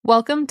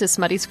Welcome to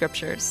Smutty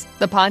Scriptures,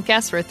 the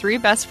podcast where three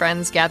best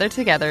friends gather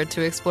together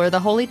to explore the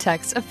holy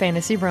texts of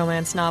fantasy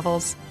romance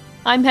novels.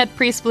 I'm Head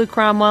Priest Blue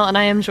Cromwell, and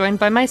I am joined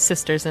by my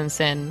sisters in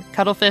sin,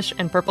 Cuttlefish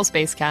and Purple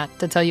Space Cat,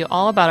 to tell you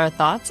all about our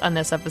thoughts on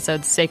this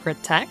episode's sacred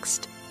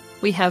text.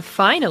 We have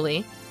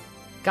finally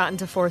gotten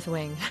to Fourth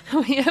Wing.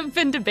 We have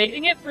been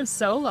debating it for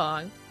so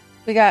long.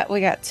 We got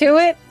to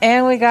it,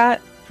 and we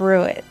got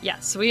through it.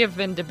 Yes, we have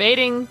been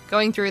debating,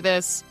 going through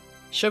this.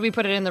 Should we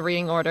put it in the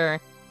reading order?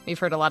 We've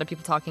heard a lot of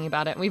people talking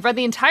about it. We've read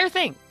the entire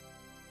thing,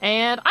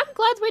 and I'm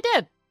glad we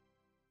did.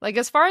 Like,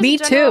 as far as Me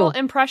the general too.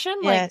 impression,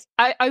 Yes.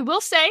 like, I will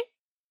say,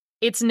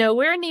 it's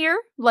nowhere near,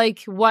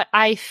 like, what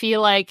I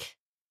feel like,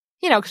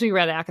 because we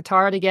read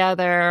ACOTAR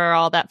together,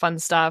 all that fun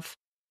stuff.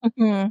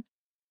 Mm-hmm.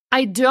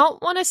 I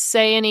don't want to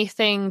say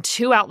anything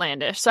too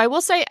outlandish, so I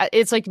will say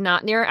it's, like,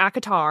 not near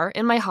ACOTAR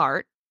in my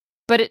heart,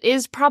 but it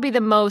is probably the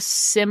most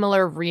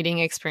similar reading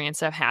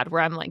experience I've had,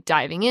 where I'm, like,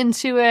 diving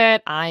into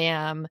it. I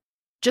am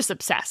just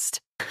obsessed.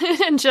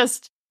 And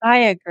just I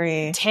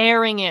agree.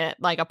 tearing it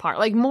like apart,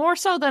 like more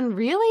so than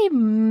really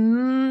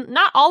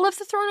not all of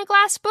the Throne of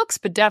Glass books,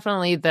 but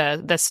definitely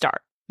the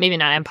start. Maybe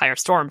not Empire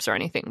Storms or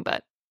anything,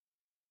 but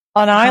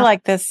Oh no, I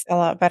like this a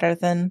lot better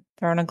than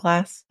Throne of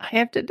Glass. I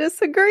have to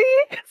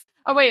disagree.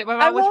 oh wait, what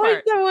about I'm which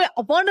always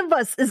part? one of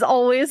us is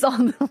always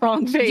on the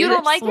wrong page. You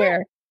don't I like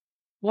swear. it?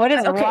 What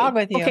is Okay, wrong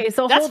with you? Okay,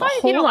 so That's fine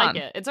if you hold don't on. like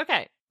it. It's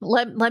okay.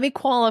 Let me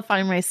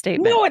qualify my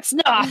statement. No, it's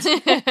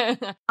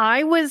not.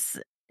 I was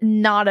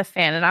not a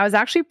fan, and I was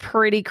actually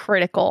pretty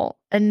critical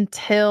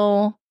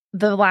until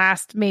the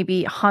last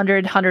maybe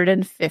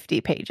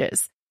 150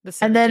 pages.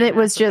 And then it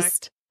was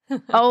just,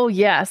 oh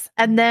yes.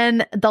 And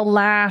then the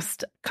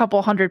last couple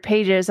hundred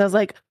pages, I was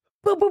like,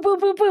 boom, boom, boom,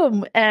 boom,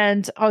 boom.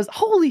 And I was,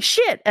 holy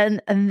shit.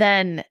 And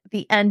then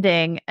the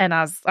ending, and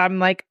I'm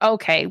like,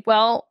 okay,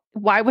 well,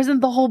 why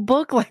wasn't the whole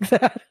book like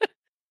that?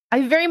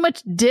 I very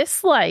much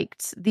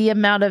disliked the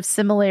amount of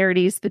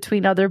similarities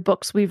between other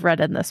books we've read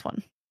in this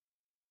one.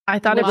 I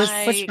thought it was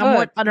Like somewhat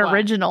what?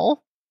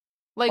 unoriginal.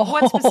 Like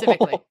what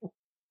specifically?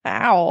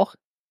 Ow.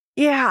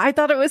 Yeah, I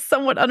thought it was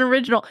somewhat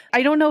unoriginal.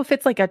 I don't know if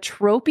it's like a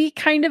tropey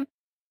kind of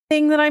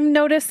thing that I'm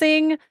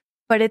noticing,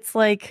 but it's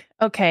like,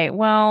 okay,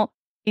 well,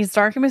 he's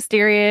dark and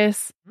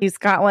mysterious. He's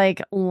got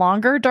like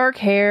longer dark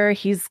hair.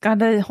 He's got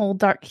the whole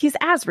dark. He's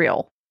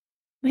Azrael.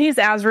 He's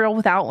Azrael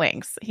without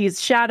wings. He's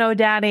Shadow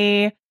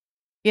Daddy.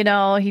 He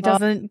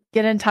doesn't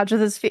get in touch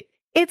with his feet.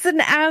 It's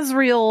an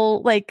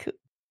Azrael like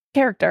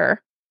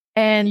character.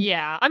 And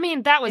Yeah, I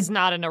mean, that was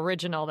not an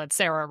original that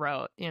Sarah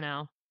wrote,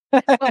 well,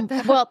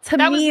 to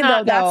that me, was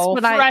not that's what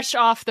fresh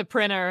off the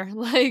printer.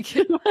 Like,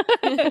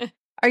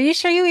 Are you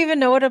sure you even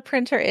know what a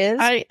printer is?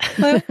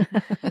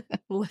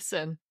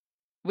 listen,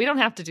 we don't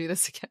have to do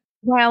this again.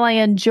 While I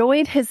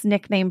enjoyed his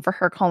nickname for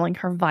her calling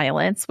her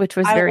Violence, which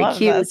was very love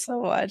cute, that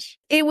so much.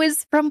 it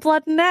was from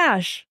Blood and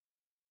Ash.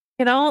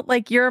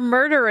 Like, you're a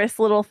murderous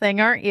little thing,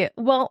 aren't you?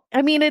 Well,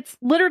 I mean, it's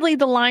literally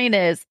the line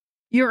is,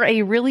 you're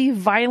a really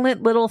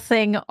violent little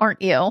thing,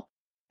 aren't you?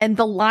 And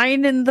the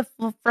line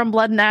from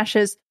Blood and Ash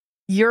is,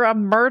 you're a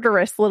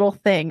murderous little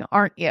thing,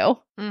 aren't you?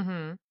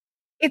 Mm-hmm.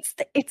 It's.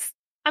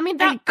 I mean,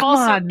 that come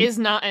also on. is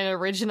not an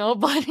original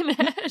Blood and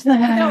Ash.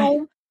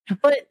 No,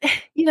 but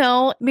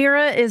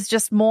Mira is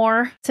just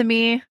more to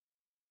me.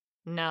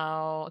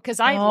 No, because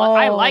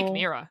I like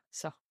Mira,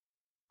 so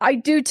I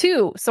do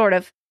too, sort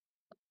of.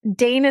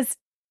 Dane is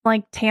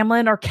like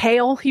Tamlin or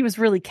Kale. He was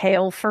really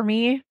Kale for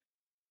me.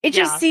 It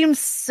just seems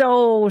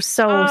so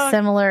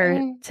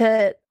similar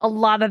to a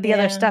lot of the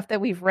other stuff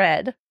that we've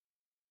read.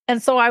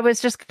 And so I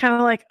was just kind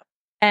of like,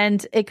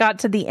 and it got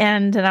to the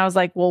end and I was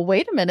like, well,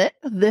 wait a minute.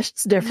 This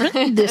is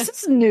different. This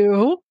is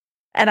new.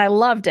 And I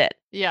loved it.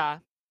 Yeah.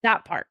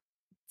 That part.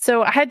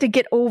 So I had to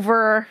get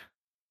over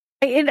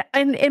it.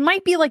 And it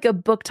might be like a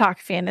book talk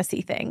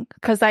fantasy thing,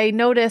 because I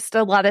noticed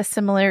a lot of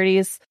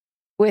similarities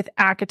with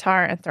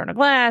ACOTAR and Throne of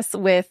Glass,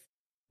 with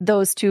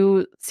those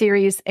two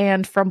series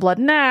and from Blood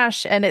and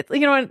Ash. And it,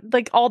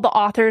 like all the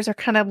authors are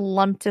kind of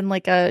lumped in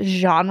like a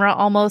genre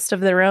almost of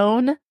their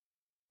own.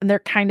 And they're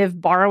kind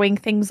of borrowing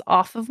things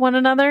off of one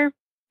another.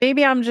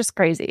 Maybe I'm just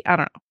crazy. I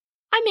don't know.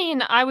 I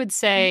mean, I would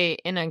say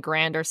in a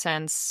grander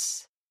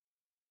sense,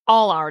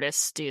 all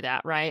artists do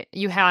that, right?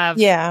 You have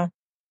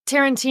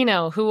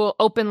Tarantino, who will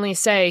openly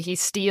say he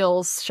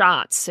steals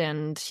shots,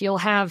 and you'll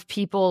have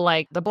people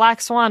like the Black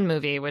Swan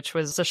movie, which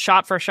was a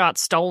shot-for-shot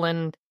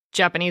stolen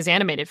Japanese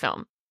animated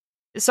film.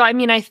 So, I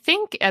mean, I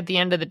think at the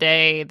end of the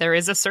day, there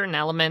is a certain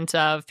element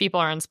of people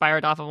are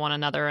inspired off of one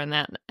another and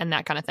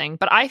that kind of thing.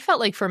 But I felt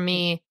like for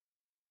me,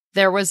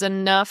 there was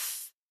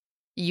enough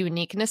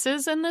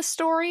uniquenesses in this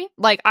story.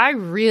 Like, I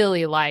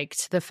really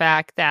liked the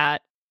fact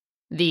that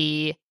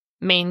the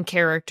main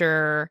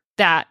character,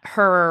 that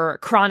her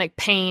chronic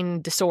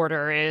pain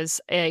disorder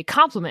is a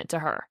compliment to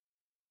her.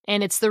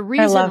 And it's the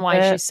reason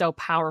why she's so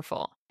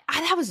powerful.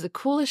 That was the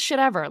coolest shit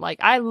ever. Like,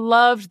 I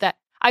loved that.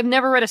 I've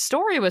never read a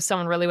story with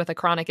someone really with a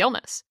chronic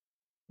illness.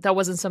 That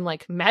wasn't some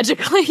like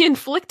magically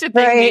inflicted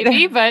thing,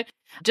 maybe, but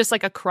just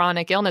like a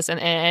chronic illness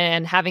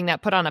and having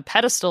that put on a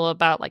pedestal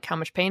about like how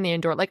much pain they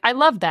endure. Like, I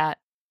love that.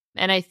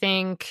 And I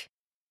think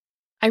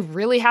I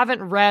really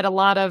haven't read a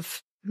lot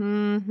of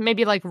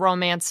maybe like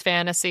romance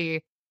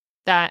fantasy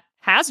that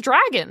has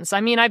dragons.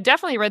 I mean, I've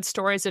definitely read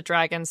stories of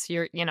dragons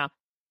here,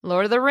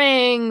 Lord of the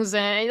Rings,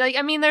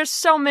 and there's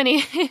so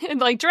many,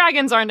 like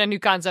dragons aren't a new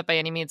concept by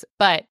any means,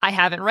 but I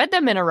haven't read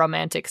them in a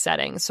romantic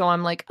setting. So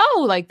I'm like,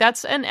 oh, like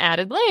that's an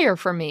added layer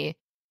for me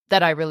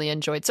that I really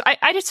enjoyed. So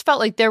I just felt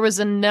like there was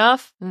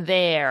enough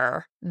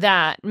there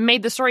that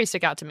made the story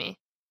stick out to me.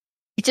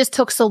 It just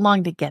took so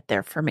long to get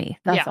there for me.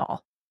 That's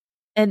all.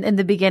 And in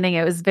the beginning,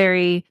 it was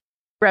very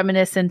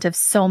reminiscent of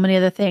so many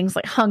other things,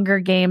 like Hunger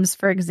Games,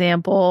 for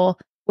example,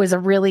 was a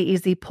really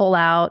easy pull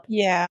out.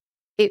 Yeah.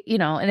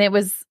 And it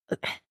was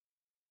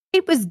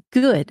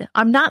good.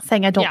 I'm not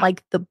saying I don't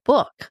like the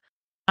book.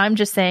 I'm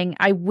just saying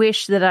I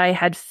wish that I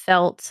had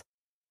felt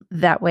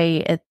that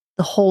way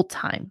the whole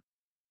time.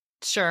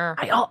 Sure.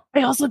 I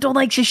also don't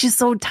like she's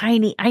so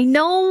tiny. I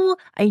know,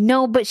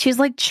 but she's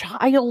like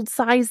child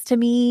size to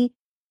me,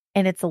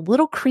 and it's a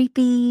little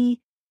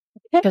creepy.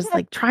 Just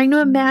like trying to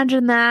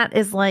imagine that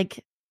is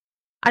like,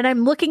 and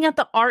I'm looking at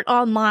the art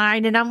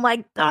online and I'm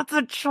like, that's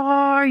a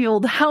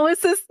child. How is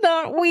this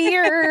not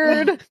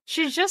weird?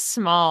 She's just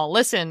small.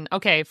 Listen,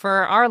 okay,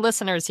 for our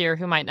listeners here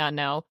who might not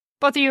know,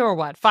 both of you are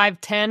what,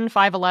 5'10",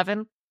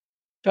 5'11"?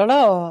 Don't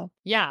know.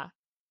 Yeah.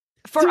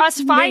 For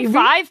us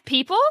 5'5"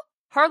 people,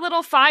 her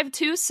little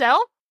 5'2"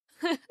 self,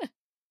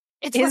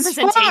 it's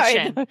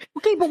representation. Fine.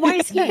 Okay, but why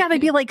is he gotta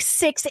be like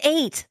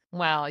 6'8"?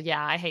 Well,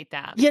 yeah, I hate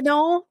that.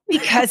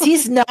 Because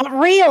he's not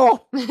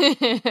real.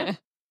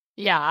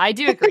 Yeah, I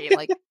do agree.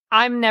 Like,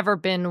 I've never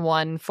been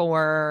one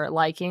for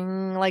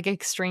liking like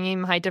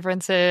extreme height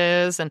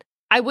differences. And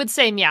I would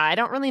say, I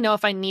don't really know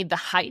if I need the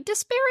height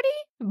disparity,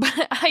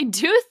 but I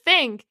do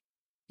think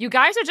you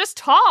guys are just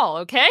tall,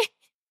 okay?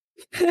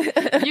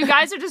 You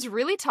guys are just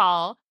really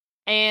tall.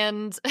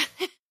 And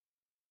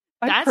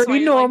that's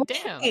pretty normal.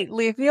 Like, hey,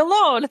 leave me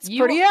alone. It's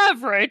pretty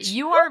average.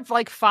 You are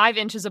like 5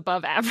 inches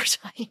above average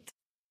height.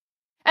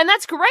 And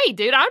that's great,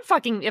 dude. I would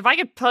fucking, if I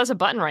could press a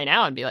button right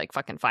now and be like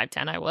fucking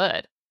 5'10", I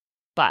would.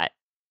 But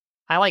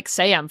I like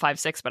say I'm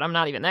 5'6", but I'm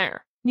not even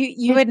there.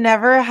 You would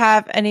never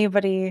have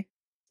anybody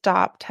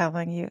stop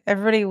telling you.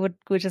 Everybody would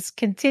just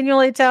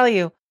continually tell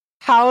you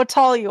how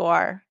tall you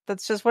are.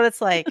 That's just what it's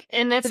like.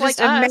 And it's so like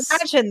just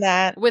imagine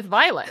that with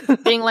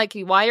Violet being like,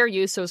 why are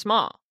you so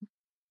small?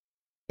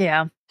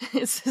 Yeah.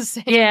 It's the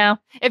same. Yeah.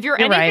 If you're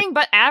anything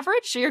but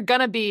average, you're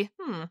gonna be,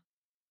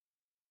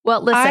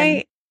 Well,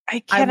 listen. I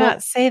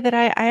cannot say that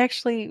I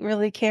actually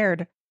really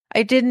cared.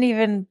 I didn't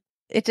even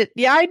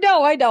yeah, I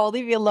know.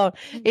 Leave me alone.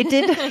 It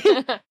did.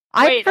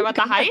 Wait, about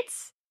the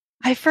heights?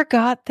 I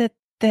forgot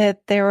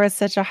that there was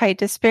such a height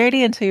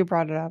disparity until you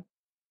brought it up.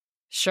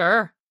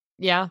 Sure.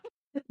 Yeah.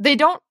 They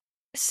don't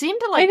seem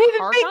to like I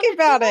didn't think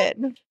about it.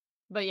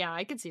 But yeah,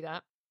 I could see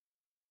that.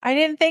 I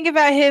didn't think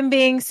about him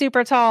being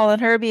super tall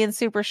and her being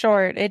super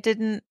short. It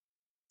didn't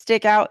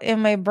stick out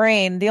in my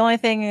brain. The only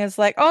thing is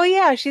like, oh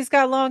yeah, she's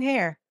got long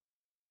hair.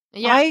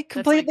 Yeah, I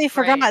completely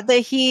forgot that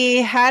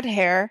he had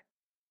hair.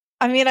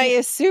 I mean, I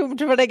assumed,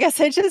 but I guess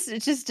it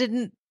just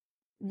didn't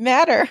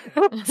matter.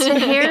 The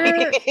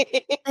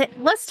hair.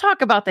 Let's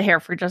talk about the hair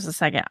for just a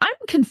second. I'm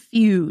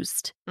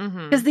confused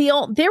because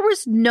there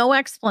was no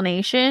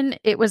explanation.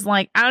 It was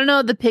like, I don't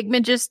know, the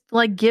pigment just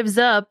like gives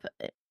up.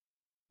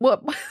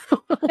 What?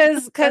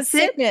 Because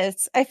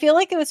sickness. I feel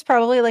like it was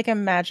probably like a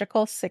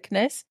magical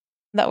sickness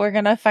that we're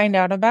gonna find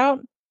out about.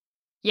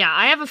 Yeah,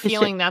 I have a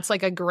feeling that's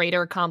like a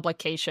greater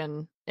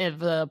complication of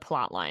the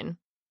plot line.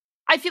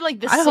 I feel like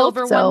the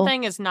silver one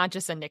thing is not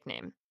just a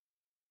nickname.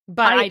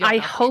 But I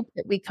hope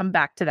that we come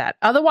back to that.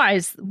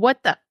 Otherwise,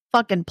 what the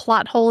fucking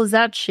plot hole is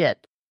that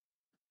shit?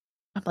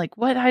 I'm like,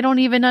 what? I don't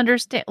even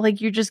understand. Like,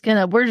 we're just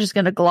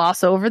gonna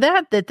gloss over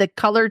that the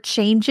color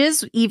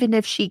changes even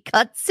if she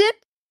cuts it.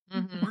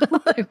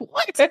 Like,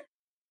 what?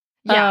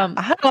 Yeah,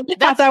 I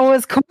thought that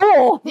was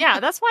cool. Yeah,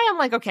 that's why I'm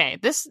like, okay,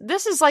 this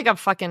is like a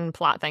fucking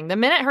plot thing. The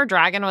minute her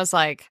dragon was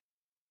like,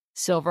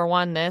 silver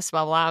one, this,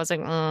 blah blah, I was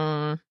like,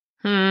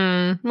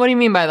 what do you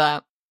mean by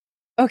that?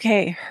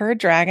 Okay, her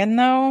dragon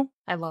though,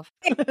 I love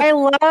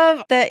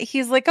that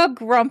he's like a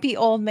grumpy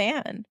old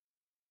man,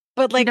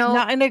 but like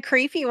not in a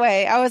creepy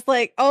way. I was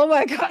like, oh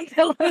my god,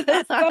 I love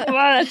this so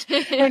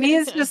much. And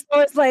he's just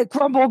always like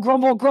grumble,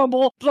 grumble,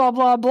 grumble, blah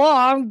blah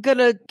blah. I'm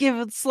gonna give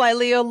it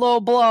slightly a low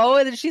blow,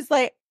 and then she's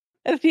like,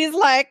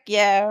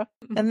 yeah,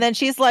 and then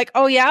she's like,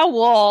 oh yeah,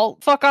 well,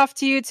 fuck off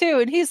to you too,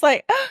 and he's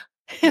like.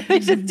 They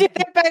just do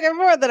that back and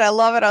forth, and I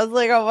love it. I was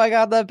like, oh my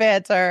god, the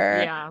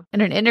banter. Yeah.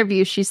 In an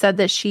interview, she said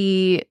that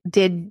she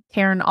did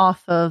Taryn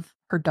off of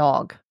her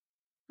dog,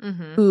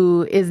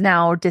 who is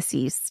now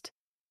deceased.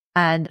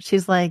 And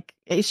she's like,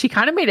 she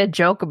kind of made a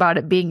joke about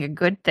it being a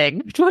good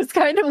thing, which was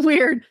kind of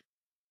weird.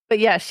 But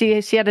yeah,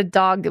 she had a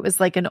dog that was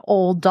like an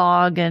old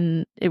dog,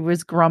 and it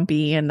was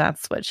grumpy, and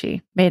that's what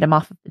she made him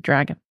off of the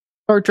dragon.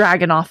 Or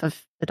dragon off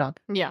of the dog.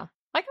 Yeah,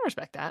 I can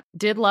respect that.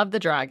 Did love the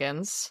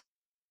dragons.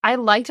 I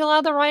liked a lot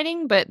of the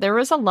writing, but there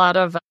was a lot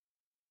of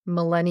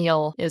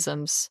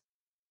millennial-isms.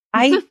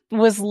 I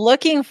was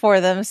looking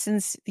for them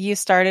since you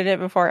started it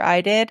before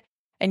I did,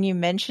 and you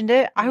mentioned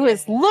it, I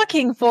was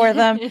looking for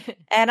them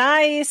and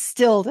I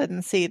still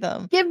didn't see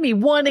them. Give me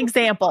one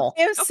example.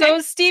 I'm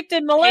so steeped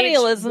in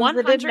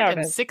millennialism. Page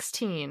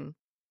 116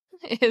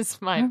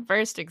 is my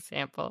first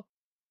example.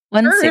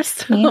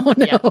 116? Oh, no.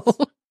 Yes.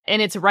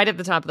 And it's right at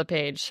the top of the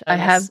page. I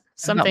have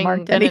something,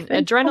 an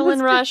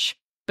adrenaline rush,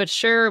 but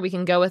sure, we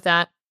can go with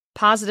that.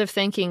 Positive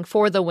thinking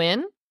for the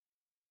win.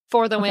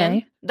 For the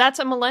win. That's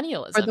a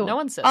millennialism. No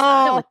one says that.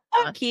 Oh,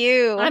 fuck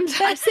you.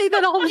 I say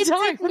that all the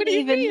time. What do you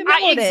even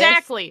know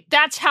exactly.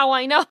 That's how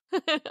I know.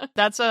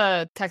 That's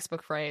a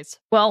textbook phrase.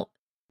 Well,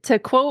 to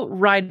quote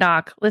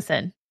Rydnock,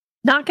 listen,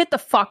 knock it the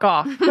fuck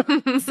off.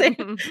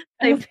 Same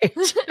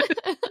page.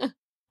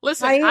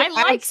 Listen,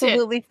 I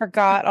absolutely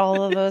forgot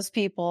all of those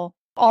people.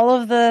 All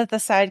of the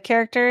side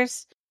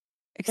characters,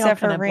 except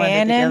for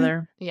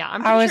Rhiannon. Yeah,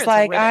 I was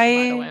like,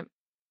 Riddick,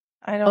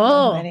 I don't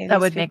know any of that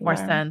would make more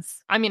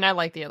sense. I mean, I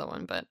like the other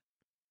one, but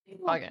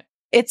fuck it.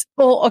 It's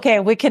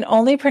okay. We can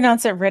only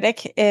pronounce it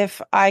Riddick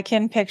if I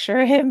can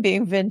picture him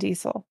being Vin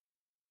Diesel.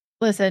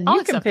 Listen,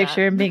 you can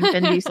picture him being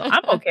Vin Diesel.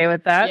 I'm okay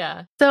with that.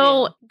 Yeah.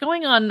 So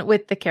going on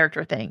with the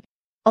character thing,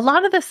 a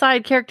lot of the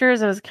side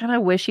characters, I was kind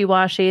of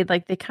wishy-washy.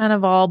 Like they kind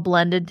of all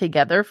blended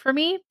together for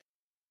me.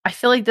 I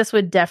feel like this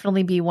would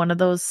definitely be one of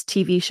those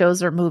TV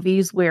shows or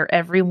movies where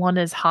everyone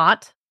is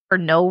hot for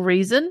no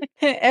reason.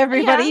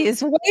 Everybody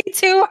is way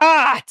too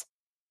hot.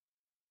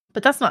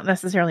 But that's not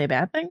necessarily a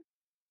bad thing.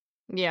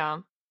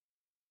 Yeah.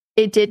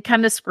 It did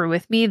kind of screw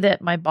with me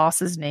that my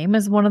boss's name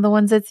is one of the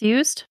ones that's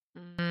used.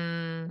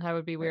 That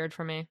would be weird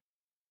for me.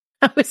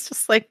 I was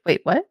just like,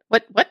 wait, what?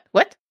 What?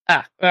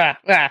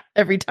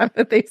 Every time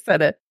that they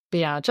said it. But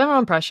yeah, general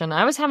impression.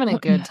 I was having a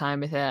good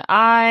time with it.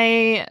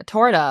 I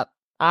tore it up.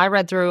 I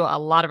read through a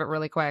lot of it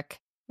really quick.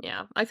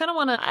 Yeah, I kind of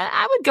want to,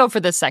 I would go for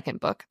the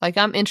second book. Like,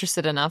 I'm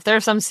interested enough. There are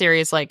some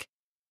series like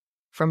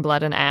From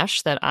Blood and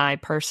Ash that I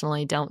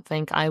personally don't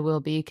think I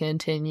will be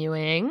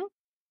continuing.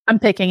 I'm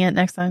picking it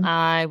next time.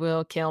 I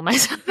will kill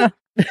myself.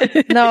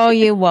 No,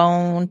 you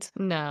won't.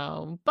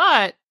 No,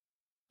 but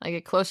I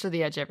get closer to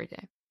the edge every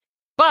day.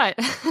 But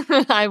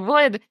I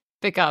would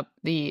pick up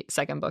the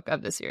second book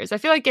of the series. I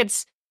feel like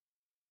it's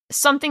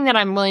something that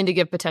I'm willing to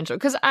give potential,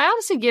 because I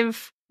honestly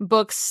give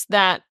books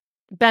that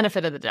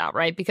benefit of the doubt,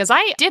 right? Because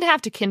I did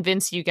have to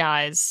convince you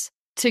guys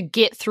to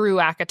get through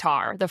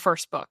ACOTAR, the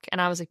first book.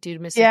 And I was like,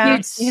 dude, Missy,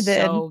 it's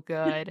so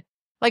good.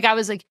 Like, I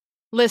was like,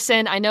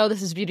 listen, I know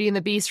this is Beauty and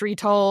the Beast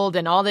retold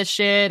and all this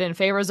shit, and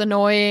Pharaoh's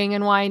annoying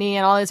and whiny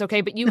and all this, okay,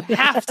 but you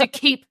have to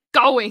keep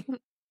going.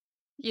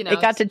 You know,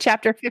 it got to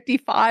chapter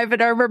 55,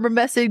 and I remember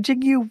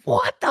messaging you,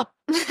 what the?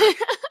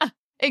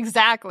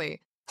 Exactly.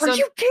 Are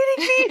you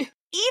kidding me?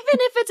 Even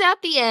if it's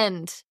at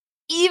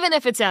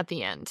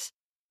the end,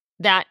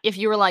 that if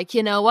you were like,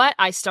 you know what,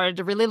 I started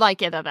to really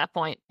like it at that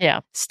point.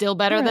 Yeah. Still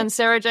better than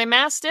Sarah J.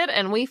 Maas did,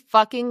 and we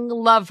fucking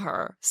love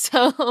her.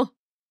 So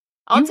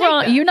I'll take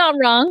that. You're not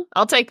wrong.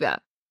 I'll take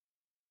that.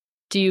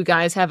 Do you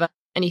guys have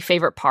any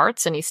favorite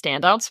parts, any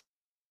standouts?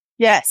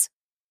 Yes.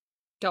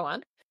 Go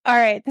on. All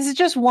right. This is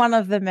just one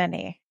of the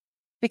many,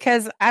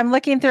 because I'm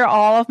looking through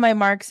all of my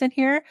marks in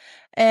here,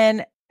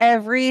 and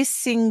every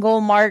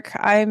single mark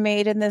I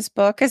made in this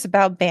book is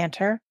about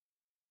banter.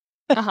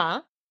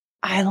 Uh-huh.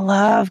 I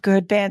love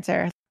good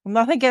banter.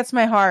 Nothing gets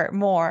my heart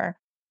more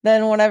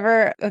than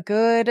whenever a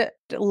good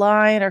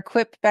line or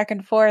quip back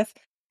and forth,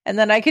 and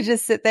then I could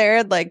just sit there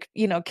and, like,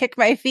 you know, kick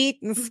my feet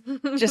and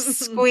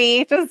just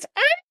squeeze.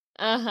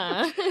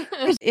 Uh-huh.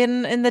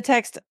 In the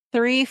text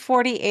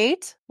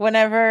 348,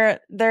 whenever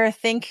they're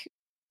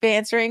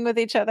bantering with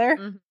each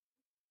other,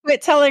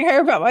 quit telling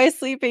her about my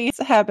sleeping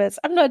habits.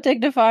 I'm not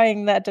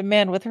dignifying that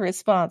demand with a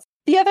response.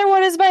 The other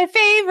one is my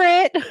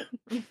favorite.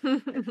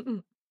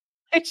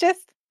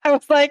 I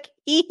was like,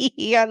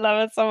 I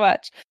love it so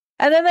much.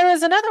 And then there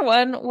was another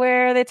one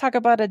where they talk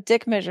about a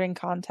dick measuring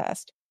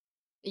contest.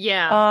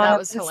 Yeah, that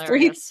was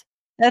hilarious.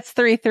 That's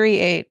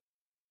 338.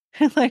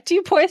 Like, do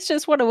you boys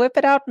just want to whip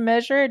it out and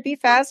measure it? Be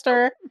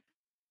faster.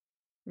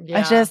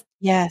 Yeah.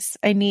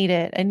 I need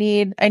it.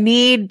 I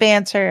need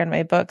banter in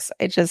my books.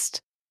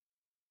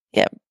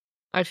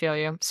 I feel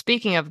you.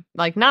 Speaking of,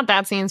 like, not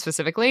that scene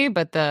specifically,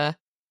 but the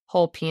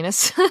whole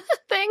penis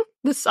thing,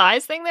 the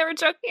size thing they were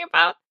joking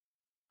about.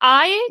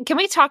 Can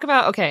we talk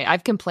about, okay,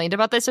 I've complained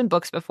about this in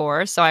books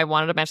before, so I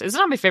wanted to mention, it's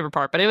not my favorite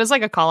part, but it was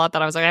like a call out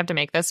that I was like, I have to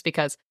make this,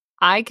 because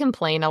I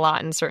complain a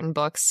lot in certain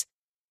books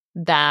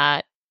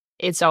that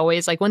it's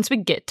always like, once we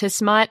get to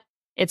smut,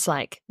 it's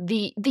like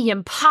the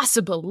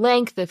impossible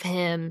length of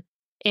him,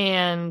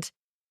 and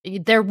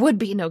there would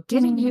be no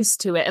getting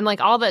used to it, and like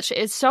all that shit.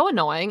 It's so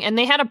annoying. And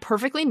they had a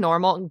perfectly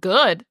normal,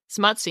 good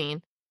smut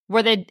scene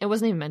where it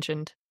wasn't even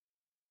mentioned.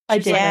 I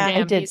did.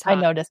 I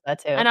noticed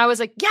that too. And I was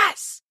like,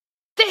 yes,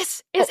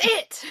 this is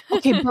it.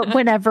 Okay, but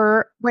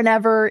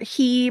whenever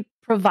he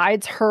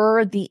provides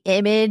her the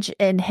image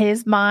in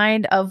his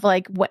mind of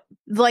like what,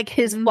 like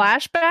his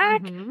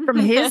flashback from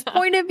his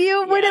point of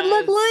view, what it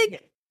looked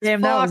like.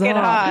 Damn, that was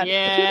hot.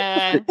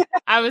 Yeah.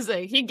 I was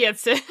like, he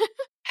gets it.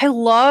 I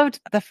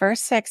loved the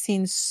first sex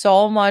scene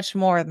so much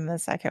more than the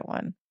second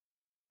one.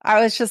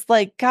 I was just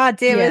like, God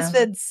damn, it's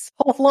been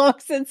so long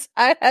since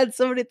I had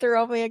somebody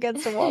throw me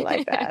against a wall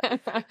like that.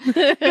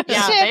 They were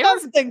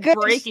the good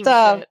breaking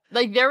stuff. Shit.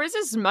 Like, there was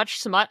as much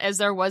smut as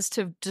there was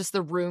to just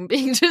the room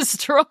being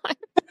destroyed.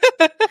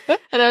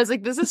 And I was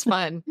like, this is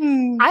fun.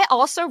 I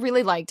also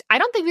really liked, I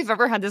don't think we've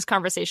ever had this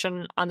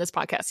conversation on this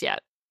podcast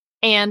yet.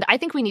 And I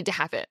think we need to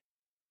have it.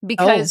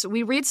 Because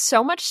we read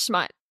so much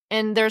smut.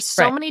 And there's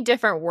so many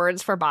different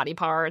words for body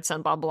parts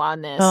and blah, blah,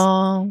 and this.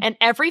 And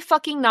every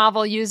fucking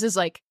novel uses,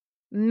 like,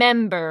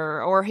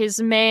 member or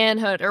his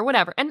manhood or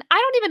whatever. And I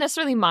don't even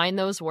necessarily mind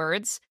those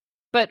words.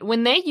 But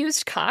when they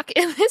used cock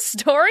in this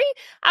story,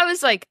 I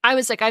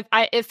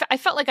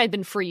felt like I'd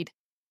been freed.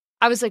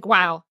 I was like,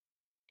 wow,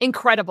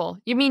 incredible.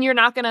 You mean you're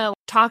not going to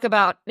talk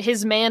about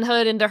his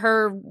manhood into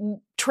her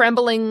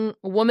trembling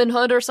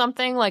womanhood or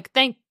something? Like,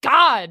 thank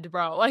God,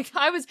 bro. Like,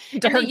 I was,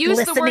 and they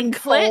used the word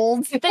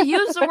clit. They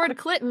used the word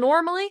clit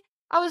normally.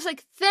 I was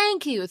like,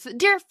 thank you,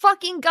 dear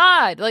fucking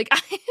God. Like,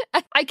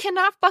 I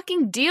cannot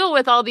fucking deal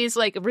with all these,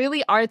 like,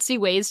 really artsy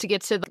ways to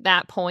get to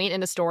that point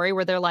in a story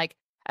where they're like,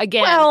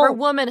 again, her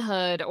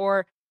womanhood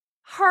or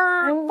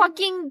her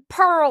fucking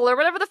pearl or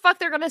whatever the fuck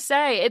they're gonna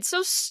say. It's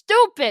so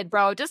stupid,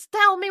 bro. Just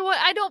tell me what,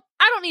 I don't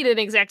need an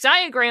exact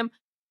diagram,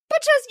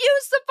 but just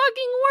use the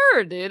fucking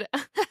word, dude.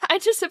 I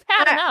just have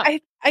had enough.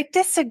 I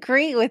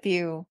disagree with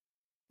you.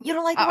 You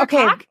don't like the word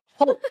cock?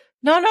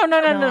 No.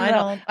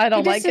 I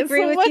don't like it so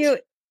disagree with you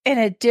in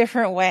a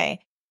different way.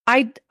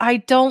 I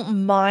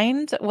don't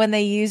mind when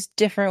they use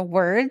different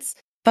words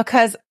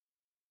because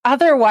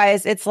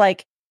otherwise it's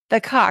like the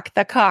cock.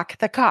 Different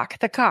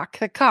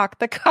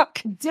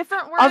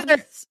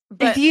words.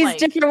 If you use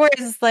different words,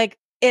 it's like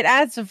it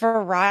adds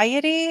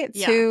variety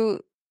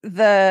to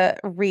the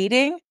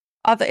reading.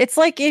 It's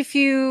like if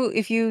you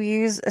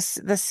use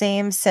the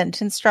same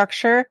sentence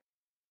structure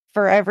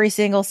for every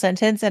single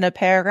sentence in a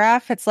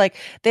paragraph, it's like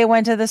they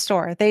went to the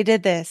store, they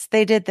did this,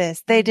 they did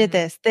this, they did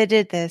this, they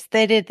did this,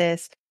 they did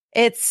this.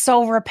 It's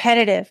so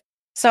repetitive.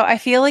 So I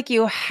feel like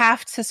you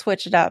have to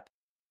switch it up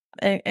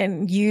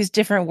and use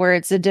different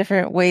words and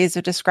different ways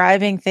of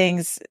describing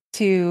things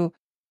to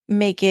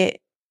make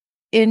it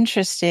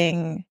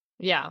interesting.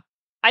 Yeah.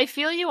 I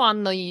feel you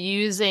on the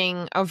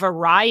using a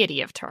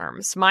variety of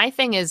terms. My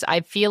thing is,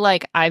 I feel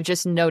like I've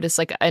just noticed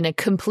like a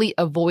complete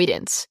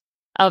avoidance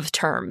of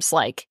terms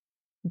like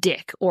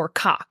dick or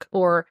cock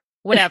or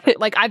whatever.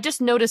 Like, I've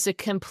just noticed a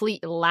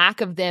complete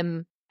lack of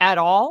them at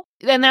all.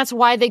 And that's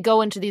why they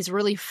go into these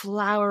really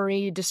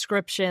flowery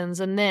descriptions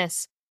and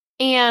this.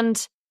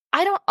 And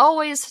I don't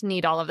always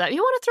need all of that.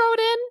 You want to throw it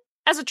in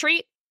as a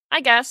treat,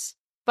 I guess.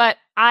 But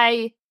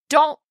I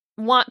don't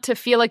want to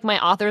feel like my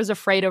author is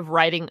afraid of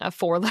writing a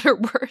 4-letter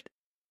word.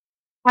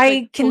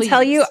 I can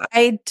tell you,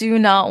 I do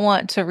not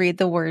want to read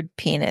the word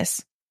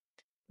penis.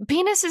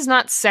 Penis is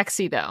not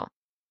sexy, though.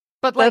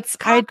 But like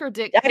cock or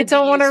dick, I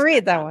don't want to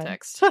read that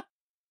context. One.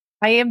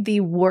 I am the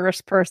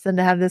worst person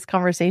to have this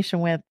conversation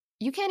with.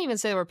 You can't even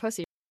say the word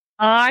pussy.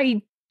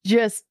 I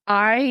have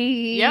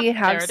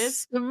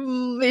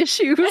some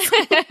issues.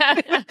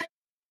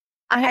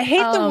 I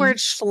hate the word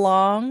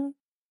schlong.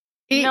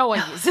 No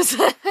one uses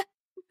it.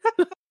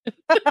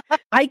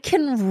 I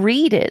can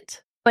read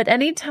it, but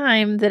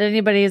anytime that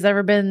anybody has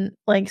ever been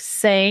like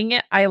saying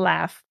it, I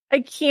laugh.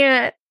 I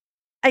can't.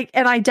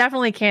 I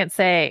definitely can't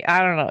say,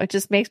 I don't know. It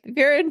just makes me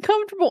very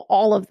uncomfortable.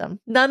 All of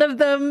them. None of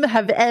them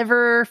have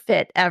ever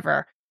fit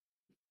ever.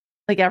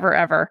 Like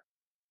ever.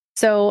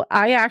 So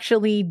I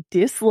actually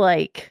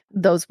dislike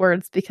those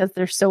words because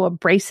they're so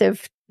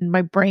abrasive in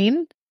my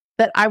brain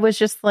that I was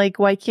just like,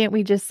 why can't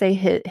we just say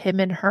him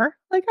and her?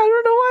 Like, I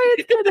don't know why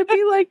it's going to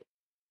be like,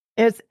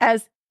 it's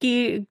as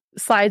he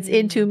slides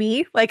into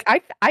me. Like,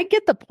 I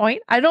get the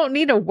point. I don't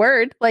need a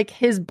word. Like,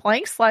 his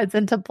blank slides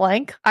into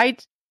blank.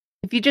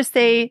 If you just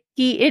say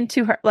he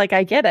into her, like,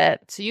 I get it.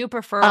 So you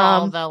prefer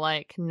all the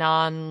like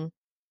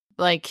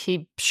like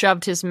he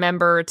shoved his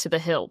member to the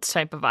hilt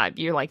type of vibe.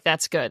 You're like,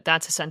 that's good.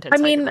 That's a sentence I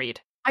can read.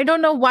 I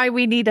don't know why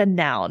we need a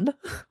noun.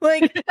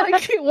 Like,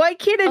 why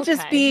can't it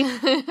just be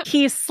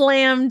he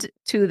slammed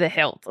to the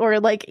hilt?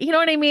 Or like, you know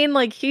what I mean?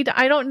 Like,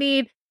 I don't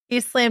need he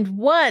slammed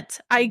what?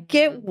 I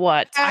get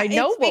what. I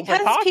know what we're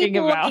talking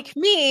people about. Like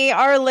me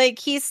are like,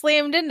 he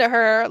slammed into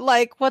her.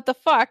 Like, what the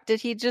fuck?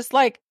 Did he just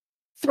like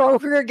throw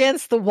her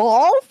against the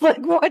wall?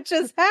 Like, what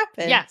just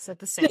happened? Yes, at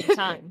the same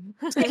time.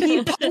 Did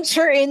he punch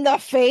her in the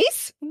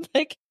face?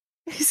 Like,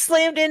 he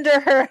slammed into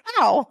her.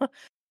 How?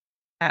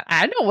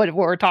 I know what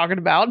we're talking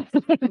about.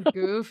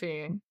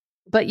 Goofy.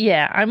 But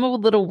yeah, I'm a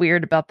little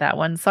weird about that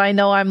one. So I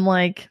know I'm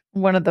like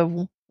one of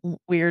the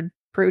weird,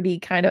 prudy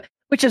kind of,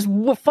 which is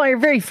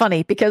very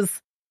funny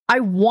because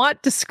I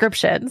want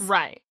descriptions.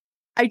 Right.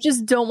 I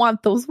just don't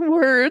want those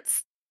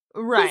words.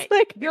 Right.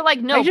 Like, you're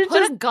like, no,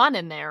 put a gun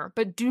in there,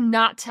 but do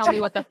not tell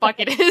me what the fuck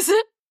it is.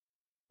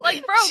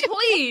 Like, bro,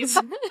 please.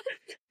 Put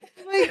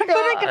a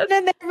gun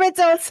in there, but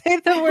don't say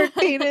the word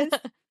penis.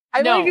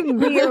 I'm making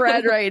me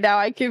red right now.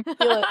 I can feel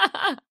it.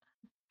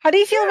 How do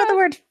you feel about the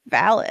word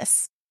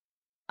phallus?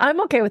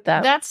 I'm okay with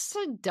that. That's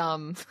so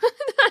dumb.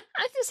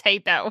 I just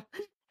hate that.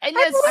 And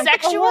the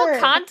sexual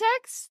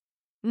context?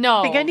 No.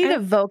 I think I need a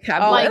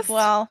vocab list.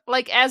 Well,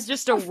 like as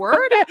just a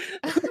word?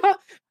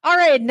 All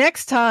right,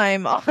 next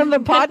time on the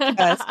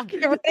podcast,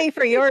 get ready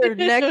for your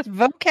next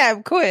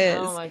vocab quiz.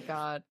 Oh my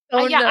god.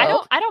 Oh, yeah,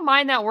 no. I don't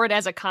mind that word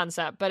as a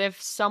concept, but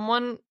if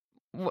someone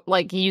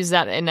like used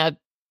that in a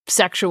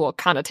sexual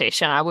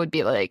connotation, I would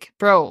be like,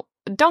 bro,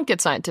 don't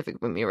get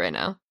scientific with me right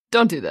now.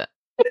 Don't do that.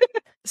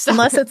 So,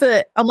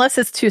 unless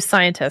it's two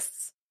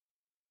scientists.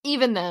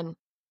 Even then.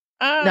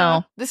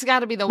 No. This has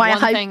got to be the one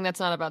thing that's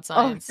not about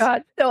science. Oh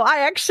god. No, I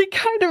actually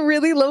kind of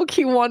really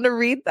low-key want to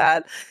read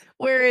that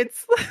where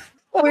it's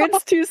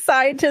two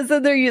scientists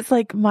and they're just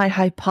like, my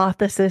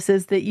hypothesis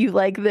is that you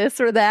like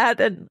this or that.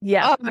 And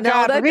yeah. Oh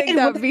god, I think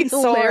that would be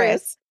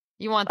hilarious.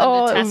 You want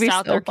them to test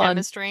out their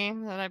chemistry,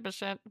 that type of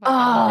shit?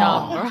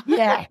 Oh,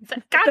 yeah.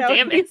 God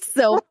damn it. It's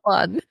so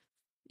fun.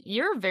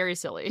 You're very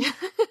silly.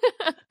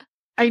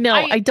 I know.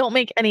 I don't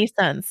make any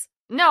sense.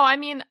 No, I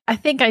mean, I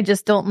think I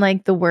just don't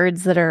like the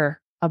words that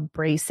are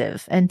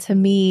abrasive. And to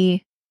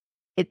me,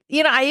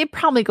 it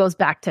probably goes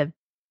back to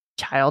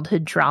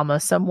childhood trauma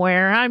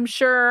somewhere. I'm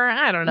sure.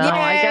 I don't know. Yay!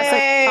 I guess I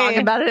can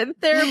talk about it in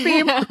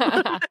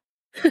therapy.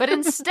 But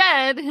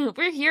instead,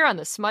 we're here on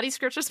the Smutty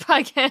Scriptures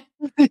podcast.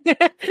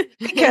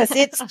 Because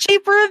it's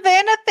cheaper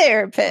than a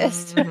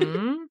therapist.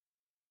 Mm-hmm.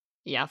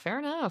 Yeah, fair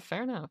enough.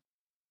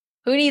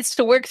 Who needs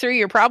to work through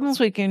your problems?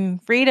 We can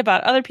read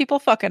about other people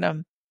fucking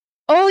them.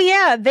 Oh,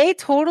 yeah. They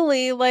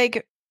totally,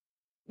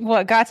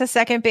 got to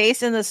second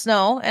base in the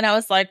snow. And I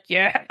was like,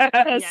 yes,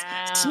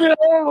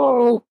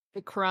 snow.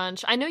 The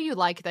crunch. I know you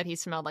like that he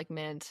smelled like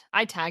mint.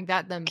 I tagged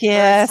that the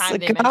yes, first time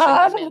they mentioned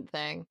the mint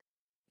thing.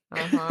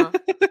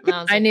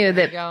 I knew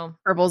that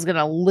Purple's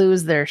gonna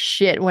lose their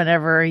shit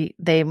whenever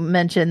they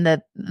mentioned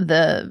that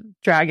the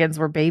dragons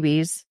were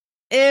babies.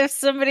 If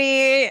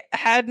somebody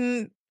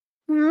hadn't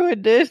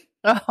ruined it.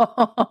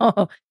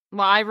 Oh.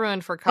 Well, I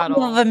ruined for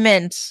Cuddle. The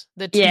mint.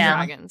 The two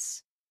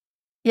dragons.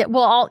 Yeah,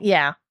 well,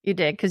 you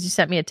did, because you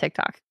sent me a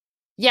TikTok.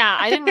 Yeah,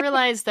 I didn't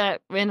realize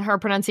that in her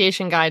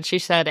pronunciation guide, she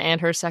said,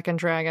 and her second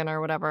dragon or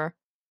whatever.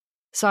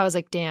 So I was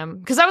like, damn.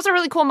 Because that was a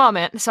really cool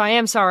moment. So I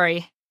am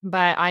sorry.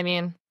 But I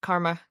mean,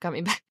 karma got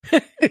me back.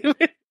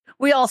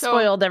 We all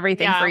spoiled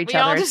everything for each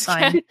other. It's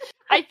fine.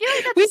 I feel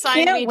like that's a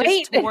sign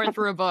we just tore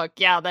through a book.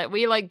 Yeah, that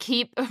we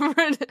keep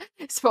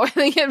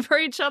spoiling it for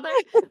each other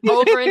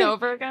over and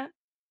over again.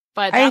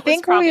 But I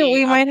think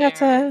we might have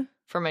to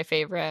for my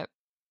favorite,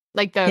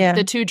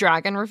 the two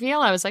dragon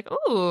reveal. I was like,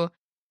 ooh,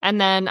 and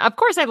then of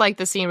course I like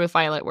the scene with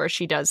Violet where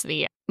she does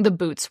the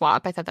boot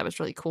swap. I thought that was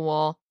really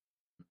cool.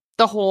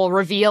 The whole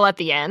reveal at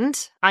the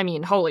end. I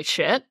mean, holy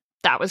shit,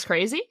 that was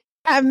crazy.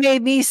 That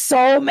made me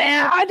so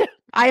mad.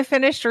 I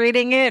finished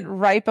reading it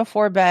right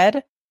before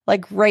bed,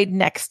 right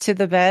next to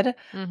the bed.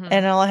 Mm-hmm.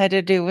 And all I had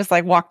to do was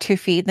walk 2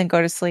 feet and then go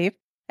to sleep.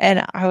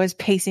 And I was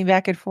pacing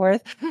back and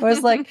forth. I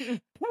was like, I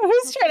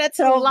was trying to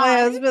tell my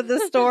husband the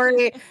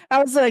story.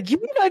 I was like, you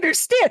don't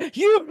understand.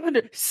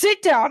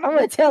 Sit down. I'm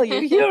going to tell you.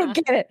 You don't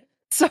get it.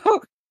 So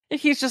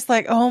he's just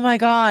like, oh my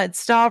God,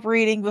 stop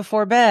reading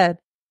before bed.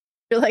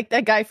 You're like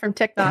that guy from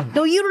TikTok.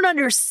 No, you don't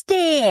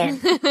understand.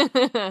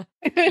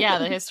 Yeah,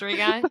 the history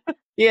guy.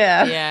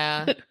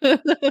 Yeah.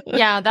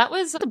 Yeah, that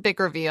was a big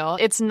reveal.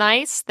 It's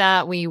nice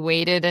that we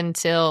waited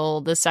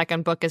until the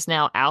second book is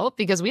now out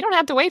because we don't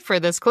have to wait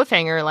for this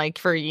cliffhanger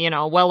for,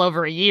 well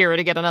over a year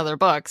to get another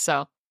book.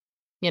 So,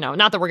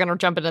 not that we're going to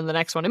jump into the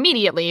next one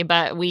immediately,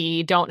 but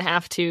we don't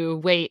have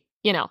to wait,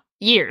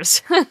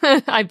 years,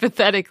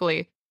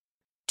 hypothetically.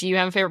 Do you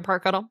have a favorite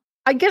part, Cuddle?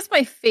 I guess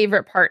my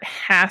favorite part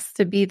has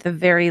to be the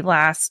very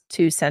last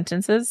 2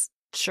 sentences.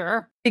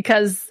 Sure.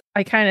 Because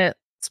I kind of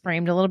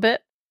screamed a little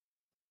bit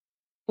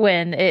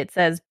when it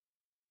says,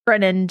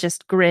 Brennan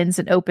just grins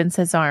and opens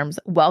his arms.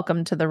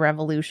 Welcome to the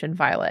revolution,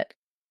 Violet.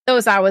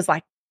 Those I was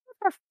like,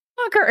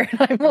 motherfucker.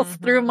 And I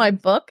almost threw my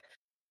book.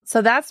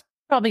 So that's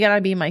probably going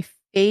to be my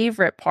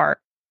favorite part.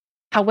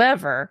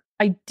 However,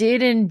 I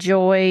did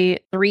enjoy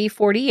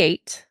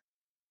 348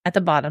 at the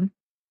bottom.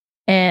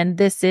 And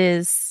this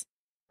is,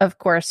 of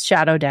course,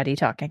 Shadow Daddy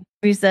talking.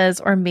 He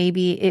says, or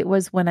maybe it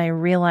was when I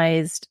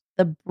realized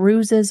the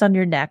bruises on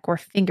your neck were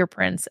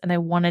fingerprints and I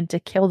wanted to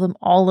kill them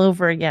all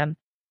over again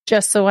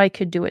just so I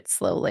could do it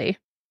slowly.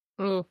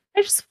 Ooh.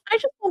 I just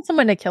want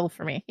someone to kill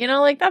for me.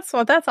 That's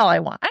all I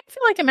want. I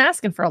feel like I'm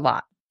asking for a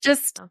lot.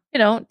 Just,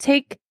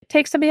 take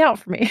somebody out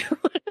for me.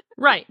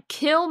 Right.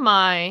 Kill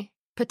my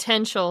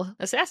potential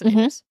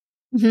assassinators.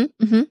 Mm-hmm.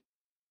 Mm-hmm. Mm-hmm.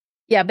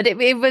 Yeah, but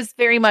it was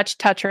very much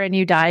touch her and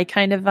you die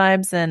kind of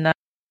vibes, and that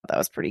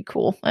was pretty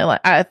cool.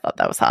 I thought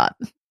that was hot.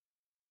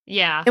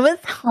 Yeah. It was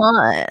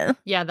hot.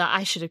 Yeah,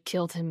 I should have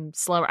killed him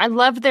slower. I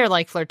loved their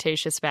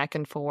flirtatious back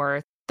and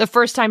forth. The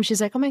first time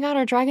she's like, oh my God,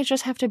 our dragons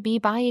just have to be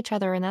by each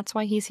other and that's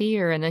why he's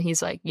here. And then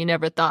he's like, you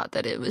never thought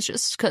that it was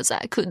just because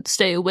I couldn't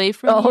stay away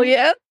from you. Oh,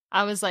 yeah?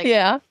 I was like,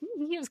 yeah.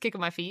 He was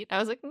kicking my feet. I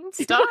was like,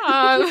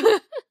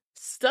 stop.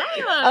 Stop.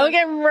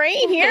 Okay,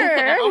 right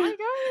here. Oh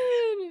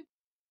my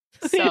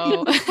God.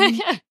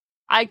 So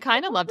I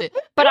kind of loved it.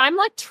 But I'm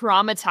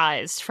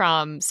traumatized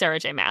from Sarah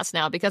J. Maas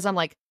now because I'm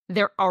like,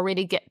 they're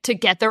already get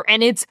together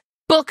and it's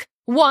book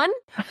 1.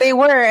 They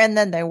were and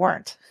then they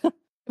weren't.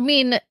 I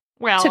mean,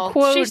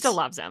 she still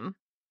loves him.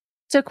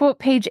 To quote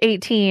page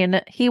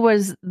 18, he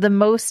was the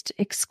most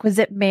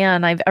exquisite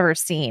man I've ever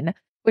seen,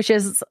 which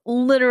is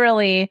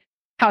literally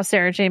how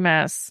Sarah J.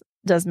 Maas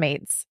does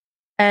mates.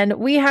 And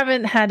we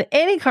haven't had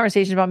any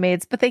conversation about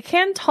mates, but they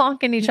can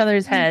talk in each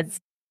other's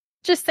heads.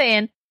 Just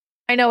saying.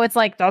 I know it's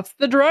like, that's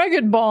the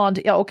dragon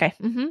bond. Yeah, okay.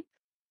 Mm-hmm.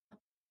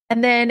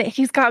 And then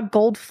he's got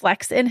gold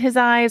flecks in his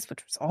eyes,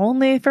 which was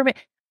only for me.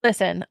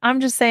 Listen,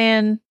 I'm just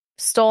saying,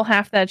 stole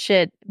half that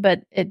shit,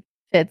 but it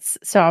fits.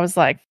 So I was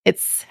like,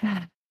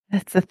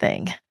 that's the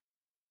thing.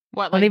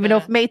 What? I don't even know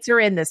if mates are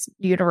in this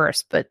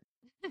universe, but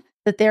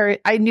that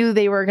I knew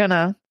they were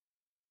gonna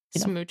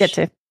get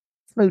to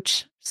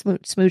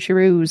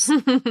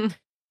smoocheroos.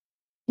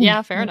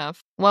 Yeah, fair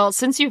enough. Well,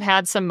 since you've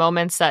had some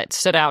moments that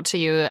stood out to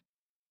you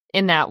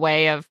in that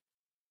way of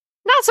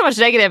not so much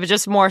negative, but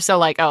just more so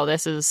like, oh,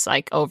 this is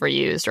like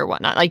overused or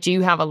whatnot. Like, do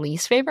you have a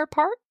least favorite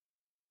part?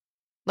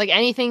 Like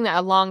anything that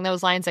along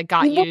those lines that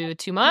got you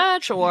too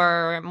much,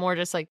 or more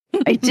just like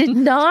I did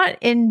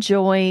not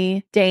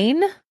enjoy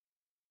Dane.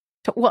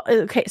 Well,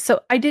 okay,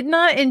 so I did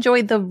not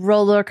enjoy the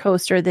roller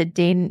coaster that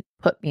Dane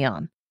put me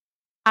on.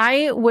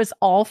 I was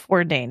all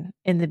for Dane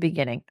in the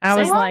beginning. I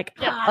was like,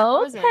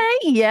 okay,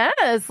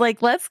 yes,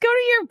 like let's go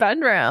to your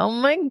bedroom. Oh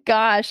my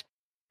gosh.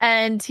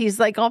 And he's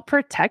like all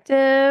protective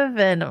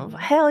and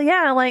hell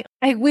yeah, like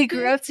we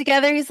grew up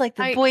together. He's like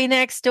the boy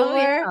next door. Oh,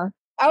 yeah.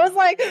 I was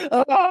like,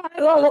 oh, I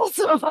love that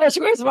so much.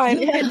 Where's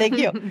mine? Yeah. Thank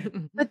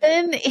you. But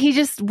then he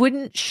just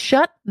wouldn't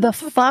shut the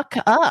fuck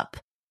up.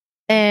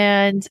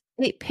 And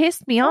it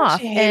pissed me off.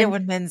 I hate it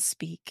when men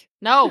speak.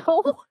 No.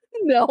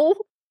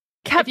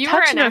 Kept if you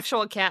were an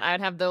actual cat, I'd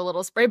have the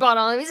little spray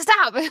bottle on.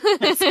 Stop.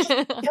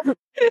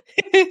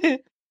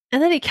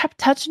 And then he kept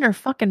touching her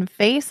fucking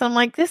face. I'm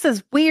like, this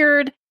is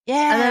weird.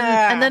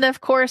 Yeah. And then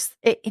of course,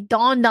 it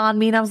dawned on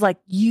me and I was like,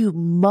 you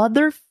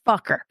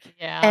motherfucker.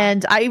 Yeah.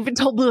 And I even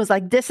told Blue, I was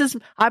like,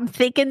 I'm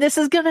thinking this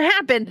is going to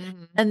happen.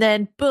 Mm-hmm. And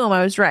then boom,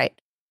 I was right.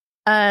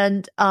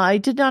 And I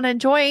did not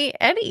enjoy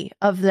any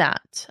of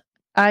that.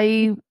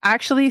 I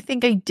actually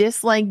think I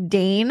disliked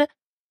Dane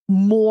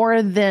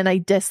more than I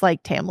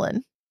disliked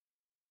Tamlin.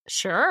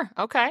 Sure.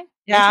 Okay.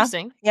 Yeah.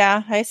 Interesting.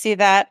 Yeah, I see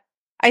that.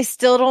 I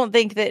still don't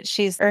think that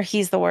he's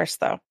the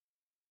worst though.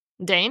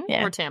 Dane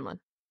or Tamlin?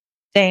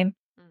 Dane.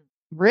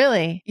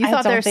 Really? You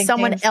thought there's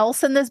someone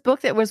else in this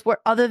book that was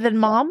other than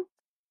Mom?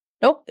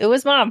 Nope, it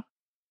was Mom.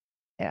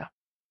 Yeah.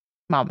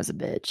 Mom was a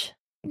bitch.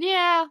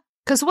 Yeah.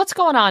 Because what's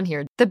going on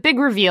here? The big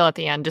reveal at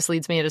the end just